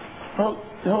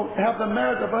 He'll have the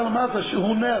merit of Olam Hazeh,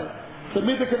 Shehu Ner. So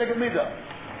Mida Keneged Mida.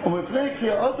 Umipnei Ki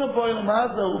Ha'odam B'Olam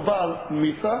Hazeh Hu Ba'al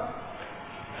Misa.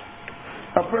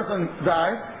 A person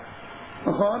dies.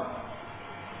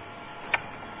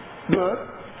 Good.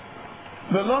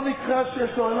 V'lo nikra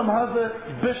sheyesh lo olam hazeh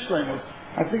bishleimus.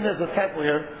 I think there's a title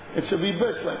here. It should be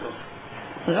bishleimus.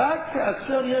 Rak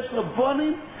asher yesh lo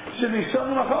bonim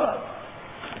shenishonim achorav.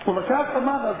 Ulekach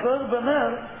amar azor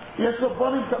v'ner yesh lo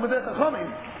bonim tamidei chachamim.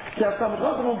 כי התלמיד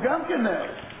חכם הוא גם כן נר,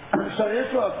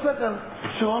 שיש לו השכל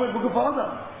שהוא עומד בגוף האדם.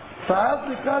 ואז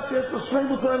נקרא שיש לו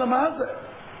שלמות העולם הזה.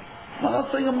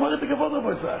 Maharal saying a more to give other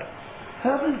voice that.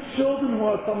 Having children who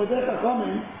are Talmidei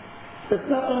Chachamim, it's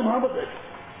not Olam Habadik.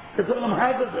 It's Olam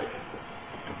Hazeh.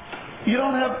 You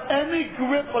don't have any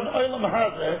grip on Olam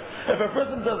Hazeh if a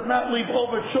person does not leave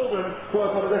over children who are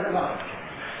Talmidei Chachamim.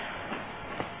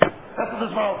 That's what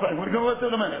this Maharal is saying. We're going to go through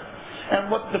in a minute. And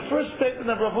what the first statement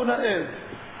of Rav Huna is,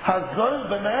 Hazor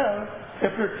B'ner,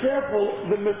 if you're careful,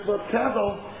 the mitzvah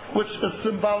candle, which is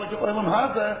symbolic of Olam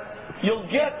Hazeh, you'll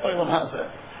get Olam Hazeh.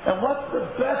 And what's the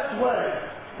best way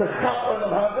to chop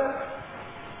Olam Hazeh?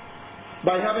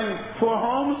 By having 4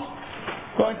 homes?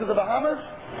 Going to the Bahamas?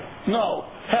 No.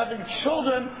 Having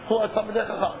children who are Talmidei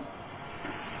Chachamim.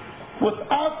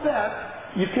 Without that,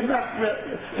 you cannot grip.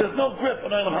 There's no grip on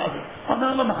Olam Hazeh. On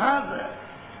Olam Hazeh.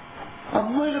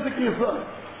 I'm going to think Yisrael.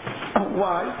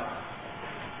 Why?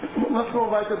 Let's go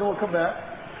right there and we'll come back.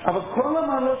 Whatever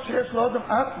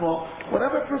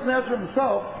a person has for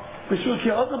himself,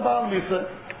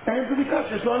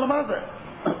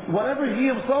 whatever he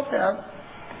himself has,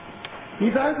 he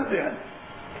dies at the end.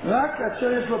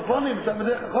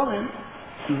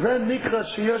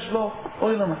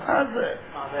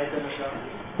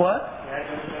 What?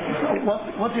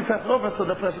 Once you pass it over, so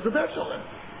the person to their children.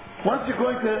 Once you're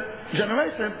going to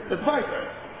generation, it's vital.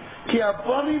 כי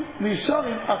הבונים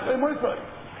נשארים אחרי מויסוי.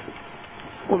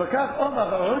 ולקח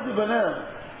אומר הרודי בנר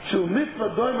שהוא מצווה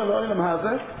דומה לאוילם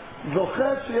הזה,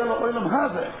 זוכר שיהיה לו אוילם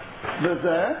הזה.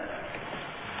 וזה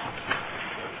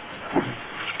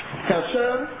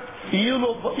כאשר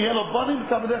יהיה לו בונים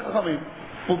תלמידי חכמים.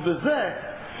 ובזה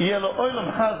יהיה לו אוילם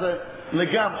הזה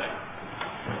לגמרי.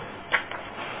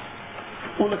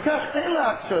 ולקח אין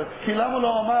להקשת, כי למה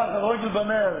לא אמר הרודי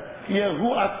בנר יהיה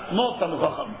הוא עצמו תלמיד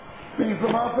חכם. Means the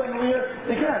Maharal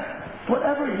saying again,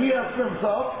 whatever he has for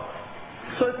himself,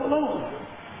 Sefer alone.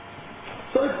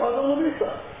 Sefer alone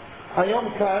Misa.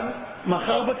 Hayom kan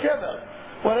Machar b'kever.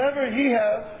 Whatever he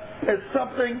has is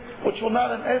something which will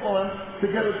not enable him to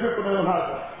get a grip on the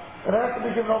Hazeh. It has to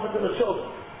be given over to the children.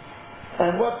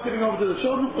 And what's giving over to the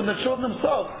children? When the children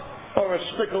themselves are a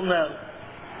shtickle now.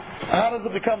 How does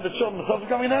it become the children themselves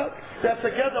coming out? That's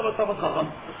together with Talmid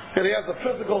Chacham. That he has a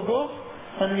physical goof,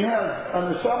 and he has a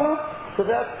neshama, so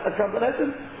that's a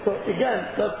combination. So again,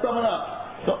 let's sum it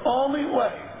up. The only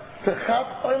way to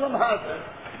chap Olam Hazeh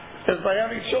is by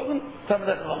having children,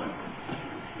 Talmidei Chachamim.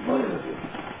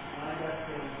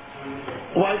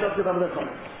 Why does it Talmidei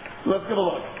Chachamim? Let's give a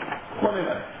look. 20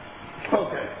 minutes.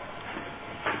 Okay.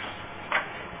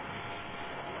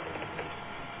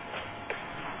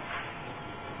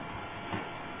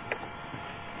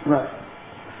 Right.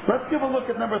 Let's give a look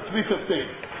at number 315.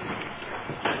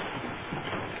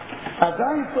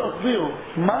 עדיין תסבירו,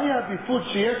 מהי העדיפות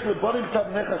שיש לבונים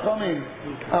תלמידי חכמים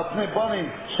על פני בונים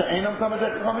שאינם תלמידי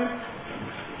חכמים?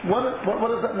 What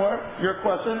does that work? Your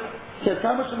question.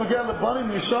 כמה שמגיע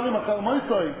לבונים נשארים אחר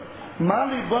מויסוי, מה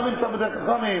לי בונים תלמידי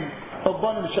חכמים או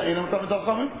בונים שאינם תלמידי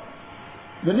חכמים?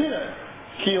 ונראה,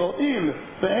 כי הועיל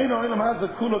ואין הועיל מה זה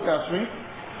כולו גשמי,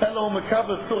 אלא הוא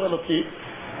מקבל צור אלוקי,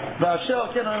 ואשר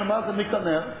כן הועיל מה זה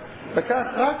מקנר, וכך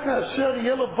רק כאשר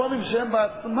יהיה לו בונים שהם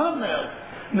בעצמם נר,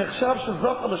 נחשב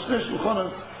שזוכה לשני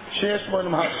שולחנות שיש בו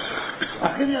אילם hazeh.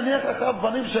 אך אם יניח אחריו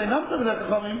בנים שאינם תלמידי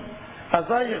חכמים,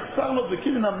 אזי יחסר לו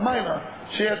בכיוון המיילה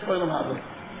שיש בו אילם hazeh.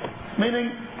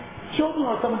 Meaning, children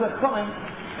are תלמידי חכמים,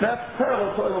 that's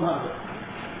parallel to אילם hazeh.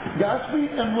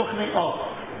 Gashmi and Ruchni also.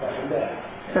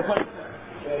 That's like that.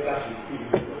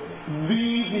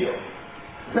 Video.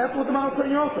 That's what the Maharal is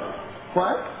saying also.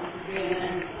 What?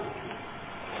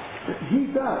 He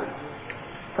died.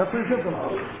 That's what he said to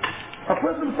Maharal. A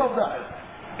person himself dies.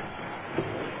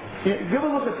 Give a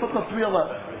look at footnote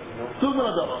 311. Sugan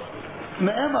Adama.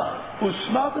 Ne'ema,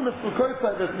 ושמרתם את סוכות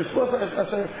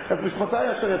את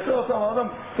משפטי אשר יצא אותם האדם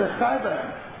וחי בהם.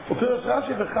 Upiras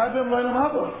Rashi, v'chai b'em lo'elam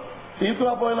haba. V'yim tu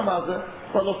haba olam hazeh,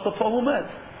 v'lo sofo hu met.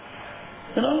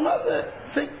 In olam hazeh,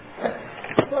 think,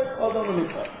 it's like olam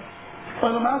mitzvah.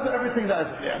 Olam hazeh, everything dies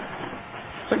at the end.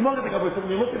 It's like Mogadek Abu,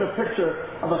 when you look at a picture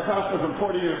of a chasna from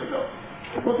 40 years ago,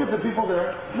 look at the people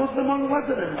there, most of them aren't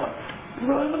elected anymore.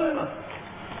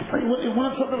 Like, you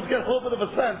want to sometimes get a little bit of a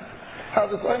sense how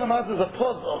this olam hazeh is a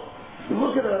puzzle. You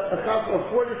look at a chasna of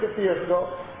 40, 50 years ago,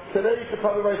 today you could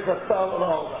probably write Rastal on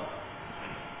all of them.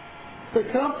 They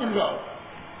come and go.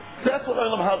 That's what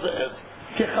olam hazeh is.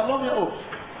 Kechalom ya'uf.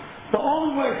 The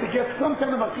only way to get some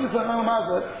kind of achisa in olam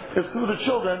hazeh is through the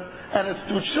children, and it's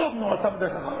through children who are some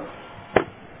chachamim.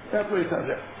 That's what he says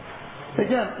here.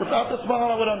 Again, without this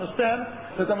Maharal, I would understand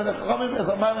that the chachamim is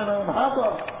a man in olam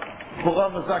hazeh,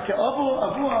 v'ram mezakeh avu,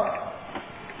 avua,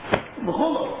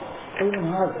 v'cholo. Olam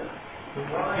hazeh.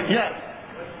 Yes.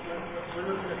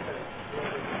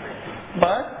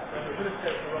 What?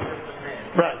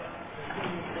 Right.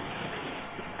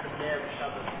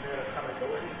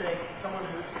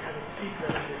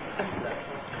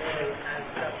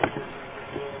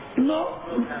 No,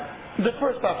 the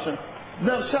first option.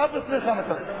 Ner Shabbos Ner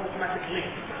Chanukah.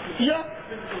 Yeah.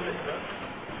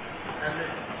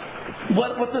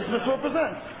 What this mitzvah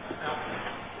represents.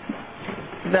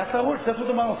 That's how it works. That's what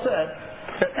the Maharal said.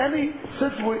 That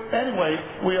since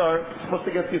we are supposed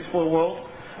to get these four worlds,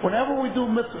 whenever we do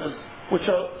mitzvahs, which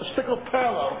are stickle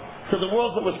parallel to the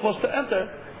worlds that we're supposed to enter,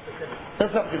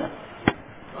 that's happening.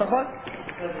 Okay?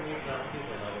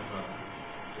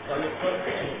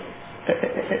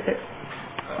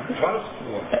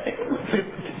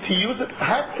 To use it,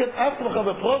 how can ask them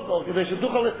the protocol? They should do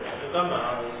it.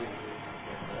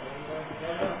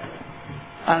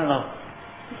 I don't know.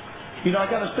 You know, I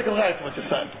got a stick of light to what you're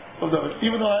saying.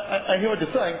 Even though I hear what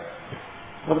you're saying,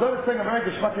 but the other thing I'm very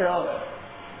geschmackig out.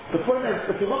 The point is,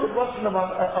 if you look at Rosh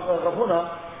Hashanah of Ravuna,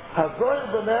 Hazoyer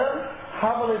b'ner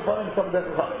hamalei barim tamdech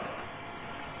v'chaim.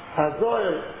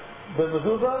 Hazoyer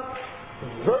b'mezuzah,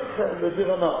 zoyche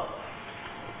l'dirana.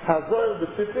 Hazoyer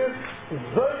b'tzitzis,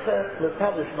 zoyche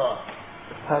l'tavish noah.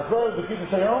 Hazoyer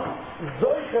b'kiddush hayom,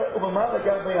 zoyche u'b'mal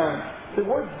l'gar b'yayin. The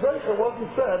word zoyche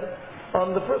wasn't said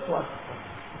on the first one.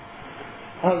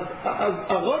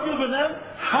 Hazoyer b'ner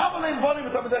hamalei barim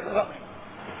tamdech v'chaim.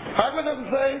 Hagman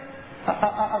doesn't say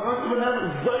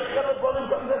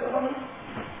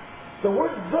the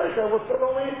word Zoycha was said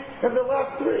only in the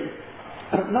last three,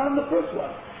 not in the first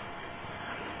one.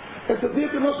 It's a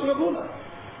deep emotion of Ravuna.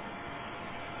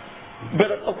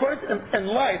 But of course, in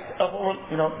light of what,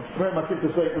 it's very much to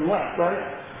say in light, right?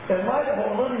 In light of what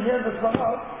we're learning here in this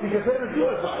Maharal, you can say that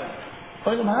you're fine.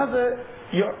 Olam hazeh,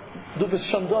 du bist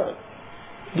schon dort.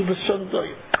 Du bist schon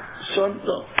dort. Schon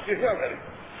dort. You're here already.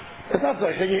 It's not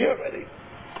Zoycha, you're here already.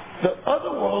 The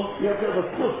other world, you have to have a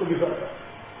plus to be better.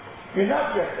 You're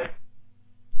not yet there.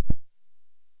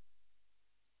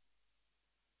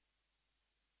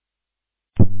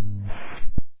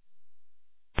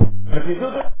 If you do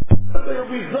that, you'll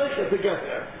be Zoycha to get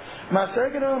there.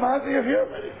 Mashiach and Olam hazeh, you're here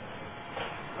already.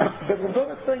 But the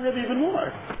Torah is saying that even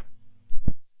more.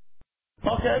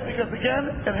 Okay, because again,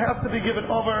 it has to be given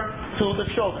over to the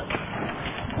children.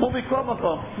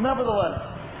 Nevertheless,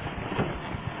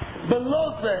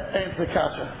 below the ain't the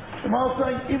kasha. The Maharal is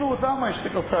saying, even without my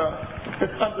shtickle Torah,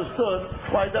 it's understood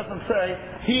why he doesn't say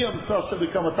he himself should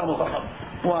become a Talmid Chacham.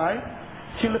 Why?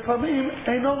 You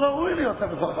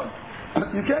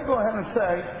can't go ahead and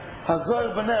say,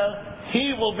 Hazoyer b'ner,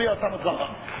 he will be a Talmid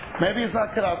Chacham. Maybe he's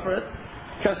not cut out for it,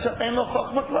 because ain't no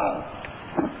Chachma klal.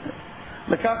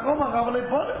 לכך אומר, אבל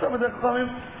לבוא לתלמידי חכמים,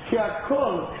 כי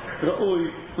הכל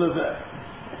ראוי לזה.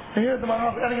 Here the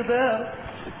Maharal is adding it there.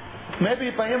 Maybe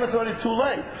if I am, it's already too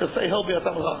late to say he'll be a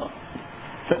Talmid Chacham.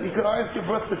 That you could always give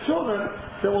birth to children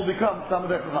that will become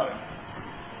Talmidei Chachamim.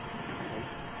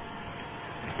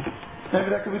 Maybe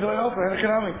that could be the way over in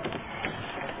economic.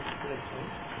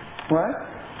 What?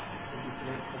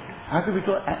 How could we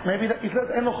do it? Maybe that, he says,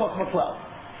 "En lo chachma klal."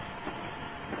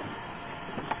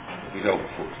 He's over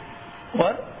 40.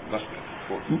 What? Must be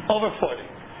 40. Over 40.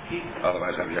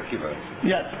 Otherwise, I'm Yakiva.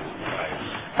 Yes.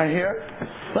 I hear.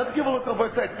 Let's give a look over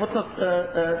text. Footnote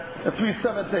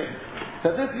 317.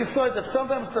 That this you saw that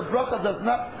sometimes the bracha is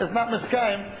not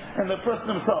miskayim in the person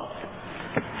himself.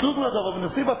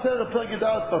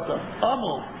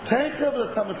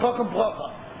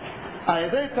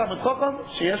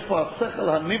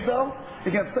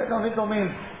 Again, sechel hanivdal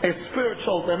means a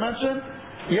spiritual dimension.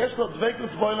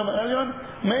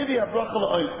 Maybe a bracha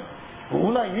la'olam.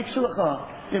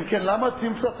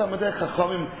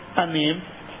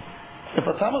 If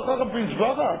a Talmid Chacham brings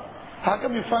bracha, how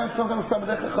come you find sometimes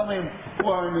Talmidei Chachamim who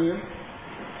are aniyim?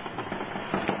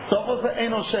 So was the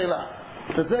Eino Sheila.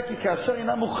 וזה כי כאשר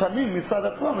אינם מוכנים מצד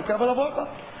עצמם לקבל הברכה.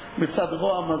 מצד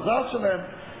רוע המזל שלהם,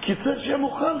 כי צריך שיהיה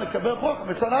מוכן לקבל ברכה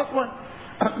מצד עצמם.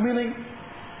 Meaning,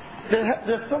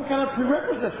 there's some kind of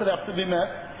prerequisites that have to be met,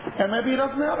 and maybe he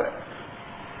doesn't have it.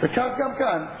 וכך גם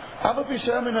כאן, אף פי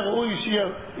שהיה מן הראוי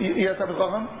שיהיה את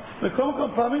הברכם, וכל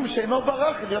פעמים שאינו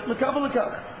ברח להיות מקבל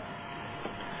לכך.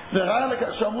 וראיה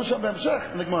לכך שאמרו שם בהמשך,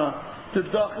 נגמר,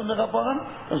 תדחים לרבנן,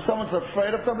 if someone's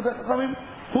afraid of תלמידי חכמים,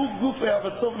 הוא גוף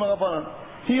יעבצוב מרבנן.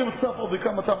 He himself will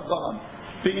become a תלמיד חכם.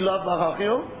 ואילת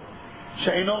ברחיו,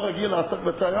 שאינו רגיל לעסוק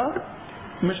בתורה,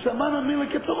 משתמן המילה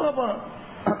כתוב רבנן.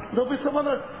 There'll be someone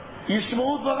that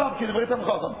ישמעו דבריו כדברי תלמיד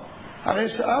חכם. הרי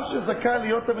שאף שזכאי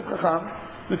להיות תלמיד חכם,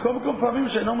 וכל פעמים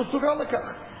שאינו מסוגל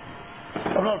לכך.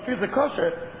 אבל לפי זה קושי,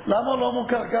 למה לא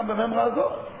מוכר גם בממרה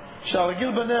הזאת?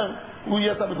 שהרגיל בנר הוא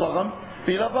יהיה תלמיד חכם,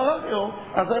 ואילו ברחיו,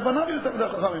 אז בניו יהיו תלמידי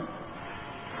חכמים.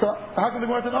 So, how can the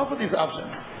Gemara offer these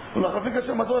options? ולחפים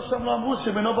כאשר מדוע שם לא אמרו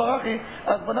שבנו ברחי,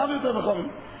 אז בניו יהיו תלמידי חכמים.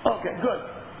 Okay, good.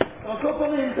 On top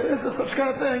of it, there is such kind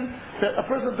of thing that a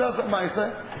person does at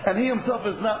Maisa, and he himself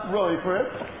is not roy for it,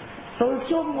 so his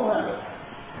children will have it.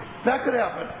 That could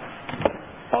happen.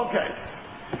 Okay.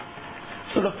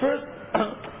 So the first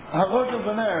Haroj of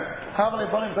the Ner, how many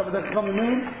bunnies have they come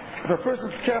mean? If a person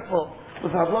is careful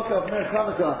with Havlaka of Ner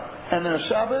Chanukah and their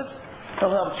Shabbos,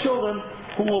 they'll have children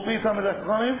who will be Talmidei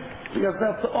Chachamim, because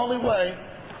that's the only way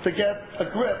to get a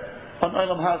grip on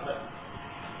Olam Hazeh.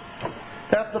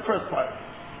 That's the first part.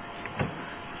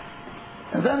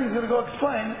 And then he's going to go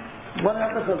explain what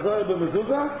happens to Zohar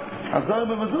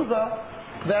b'mezuzah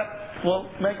that will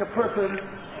make a person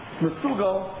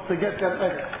mesugal to get that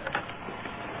egg.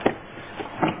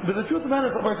 But the truth of the matter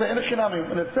is,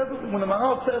 when it says, when the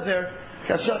Maharal says here,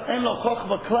 kasher en lo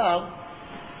chochma klal,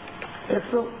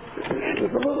 it's a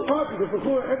little hard because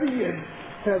before every yid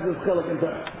has his chelik in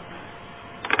time.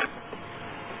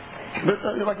 But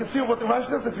I can see what the Rashi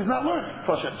says if he's not learning.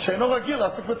 Sheino ragil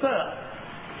asik b'tzera.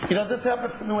 You know, this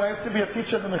happened to me when I used to be a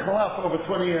teacher in the Maharal for over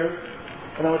 20 years,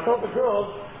 and I would tell the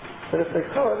girls that if they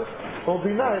could, it would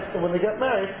be nice that when they get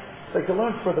married, they could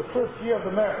learn for the first year of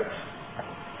the marriage.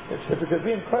 If it could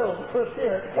be in Koil the first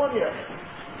year, 1 year.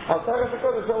 Outside of the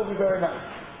Kodesh, that would be very nice.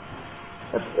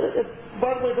 It's,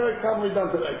 by the way, very commonly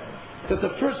done today. That the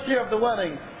first year of the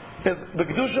wedding is the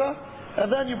Kedusha,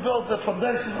 and then you build the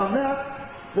foundation on that.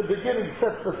 The beginning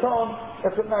sets the tone.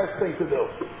 That's a nice thing to do.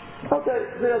 Okay,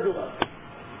 they'll do that.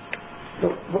 So,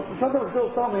 but sometimes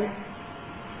girls tell me,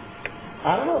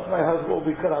 I don't know if my husband will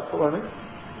be cut out for learning.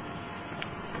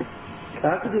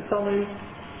 How could you tell me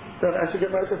that I should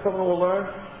get married to someone who will learn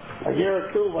a year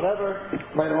or two, whatever,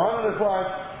 later on in his life?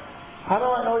 How do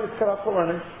I know he's cut out for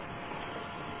learning?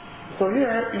 So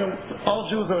here, you know, all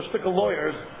Jews are stickle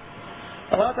lawyers.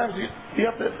 A lot of times you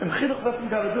have to, in Chinuch, that's what you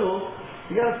got to do.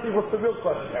 You got to see what's the real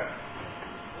question there.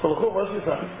 So the what is he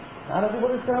saying? Not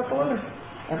everybody's cut out for learning.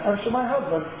 And I'm sure my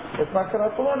husband is not cut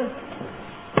out for learning.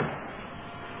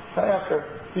 I ask her,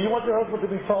 do you want your husband to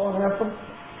be tall and handsome?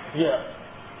 Yeah.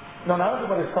 No, not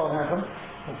everybody's tall and handsome.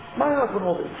 My husband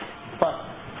will be. Fine.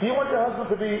 Do you want your husband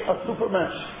to be a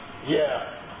supermensch? Yeah.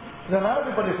 No, not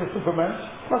everybody's a supermensch.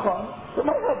 Not fine. But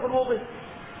my husband will be.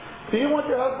 Do you want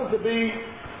your husband to be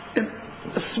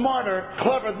smarter,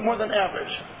 clever, more than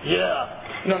average? Yeah.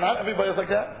 No, not everybody's like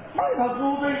that. My husband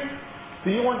will be.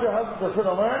 Do you want your husband to sit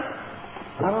and learn?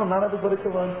 I don't know, not everybody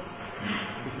can learn.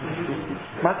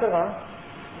 Maharal.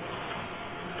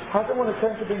 How come when it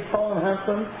came to being tall and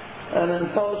handsome and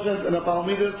intelligent and a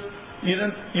Balmidas,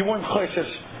 you weren't choishes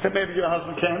that maybe your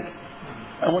husband can't?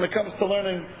 And when it comes to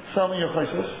learning, tell me your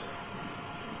choishes.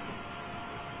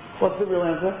 What's the real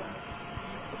answer?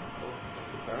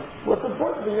 What's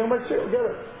important to you, make sure you get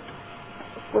it.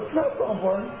 What's not so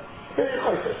important, get your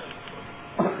choishes.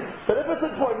 But if it's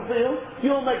important for you,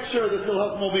 you'll make sure that your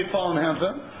husband will be tall and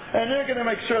handsome, and you're going to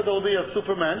make sure there will be a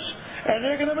supermensch, and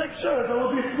you're going to make sure there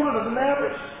will be smarter than the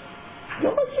average.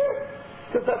 You'll make sure,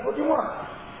 because that's what you want.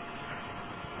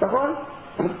 That's right?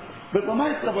 But the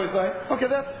mice boys say, okay,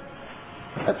 that's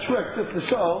a trick just to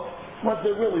show what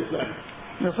they're really saying.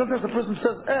 You know, sometimes the person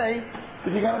says A,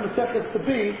 but you got him to check it to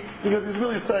B, because he's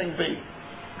really saying B.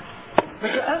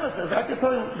 Mr. Emma says, I can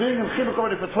tell you, being in Chinuch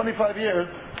already for 25 years,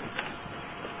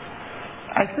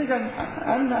 I think I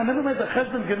never made the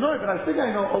cheshbon genoy, but I think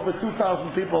I know over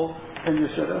 2,000 people in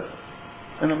Yeshiva,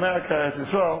 in America, as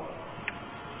Israel.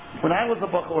 When I was a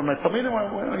bachur, when my talmidim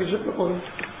were in Yeshiva,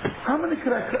 how many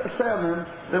could I say on them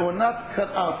that were not cut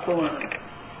out for learning?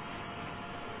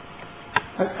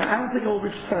 I don't think it will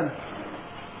reach 10.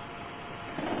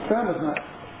 10 is not.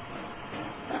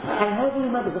 I hardly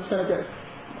remember such kind of case.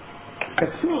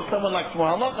 It's true, someone like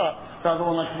Halacha the other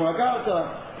one likes more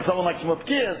Agarta, someone likes more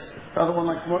Tkiyas, the other one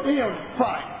likes more Iyam,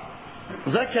 fine.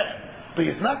 Zekeh. But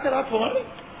he's not cut out for learning.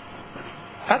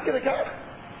 How can it go?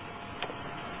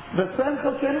 The same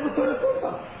Chalkenu b'Torah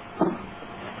Tufa.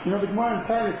 You know, the Gemara in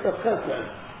Paris says,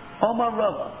 Omar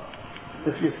Rava,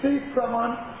 if you see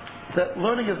someone that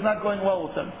learning is not going well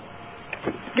with him,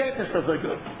 Getish does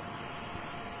good.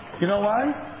 You know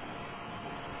why?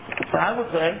 I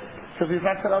would say, because he's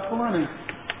not cut out for learning.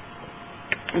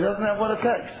 He doesn't have what it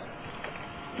takes.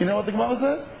 You know what the Gemara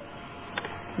says?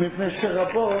 Mipnei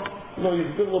Sherabo lo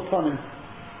yizbir lo panim.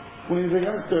 When he's a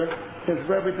youngster, his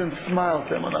Rebbe didn't smile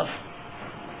to him enough.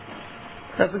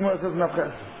 That's what the Gemara says in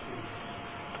Nafches.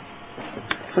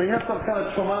 So he has some kind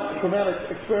of traumatic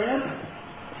experience,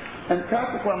 and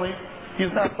consequently,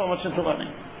 he's not so much into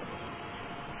learning.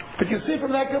 But you see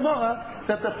from that Gemara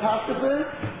that the passage is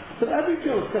that every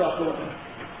Jew is cut out for learning.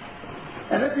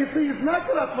 And if you see he's not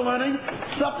cut out for learning,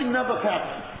 something never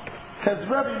happened. His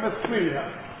Rebbe mistreated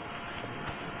him.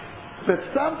 But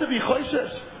it's time to be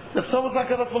choishes if someone's not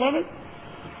cut out for learning.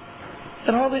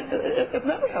 It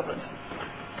never happens.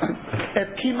 It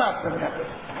kimat never happens.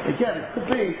 Again, it could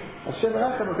be Hashem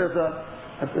Racham if there's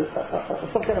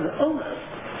some kind of an illness,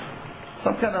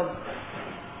 some kind of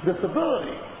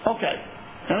disability. Okay,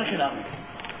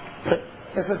 but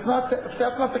if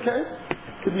that's not the case,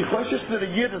 to be choishes that a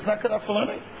yid is not cut out for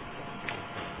learning.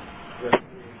 This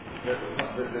is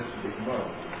the Gemara.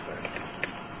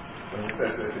 When we say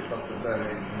that it's something better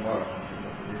in Gemara,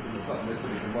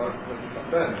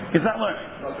 he's not learning.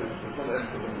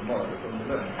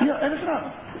 Yeah, and it's not.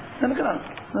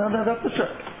 No, that's for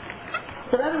sure.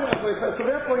 But anyway, so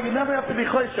therefore you never have to be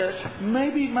choishes.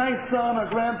 Maybe my son or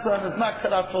grandson is not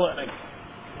cut out for learning.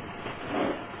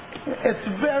 It's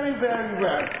very, very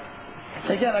rare.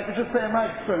 Again, I could just say in my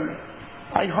experience,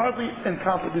 I hardly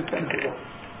encounter these things before.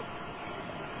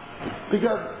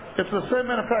 Because it's the same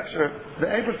manufacturer, the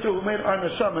Abraham who made our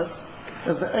Neshamas,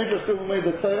 is the Abraham who made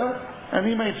the Torah, and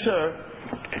he made sure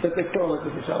that they correlate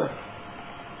with each other.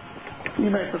 He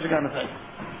made such a kind of thing.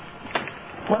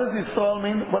 What does Yisrael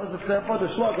mean? What does it stand for? The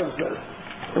Shlogan says.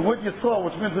 The word Yisrael,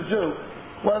 which means a Jew,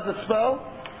 what does it spell?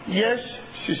 Yesh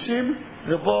Shishim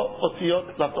Rebo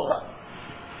Otiyot LaTorah.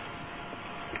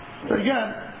 So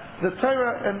again, the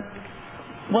Torah and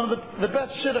one of the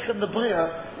best shidduch in the Bria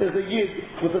is a Yid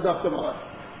with a Daf Gemara.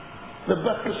 The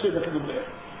best shidduch in the Bria.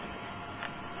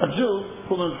 A Jew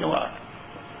who learns Gemara.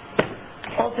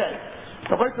 Okay.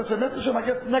 So I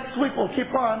guess next week we'll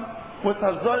keep on with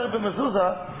Hazayah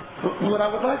b'Mezuzah. What I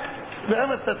would like the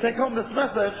Emes to take home this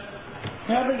message,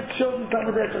 having children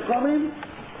Talmidei Chachamim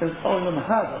is Olam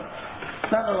Haba.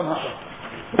 Not Olam Haba.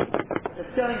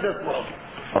 It's getting this world.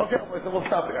 Okay, so we'll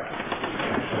stop here.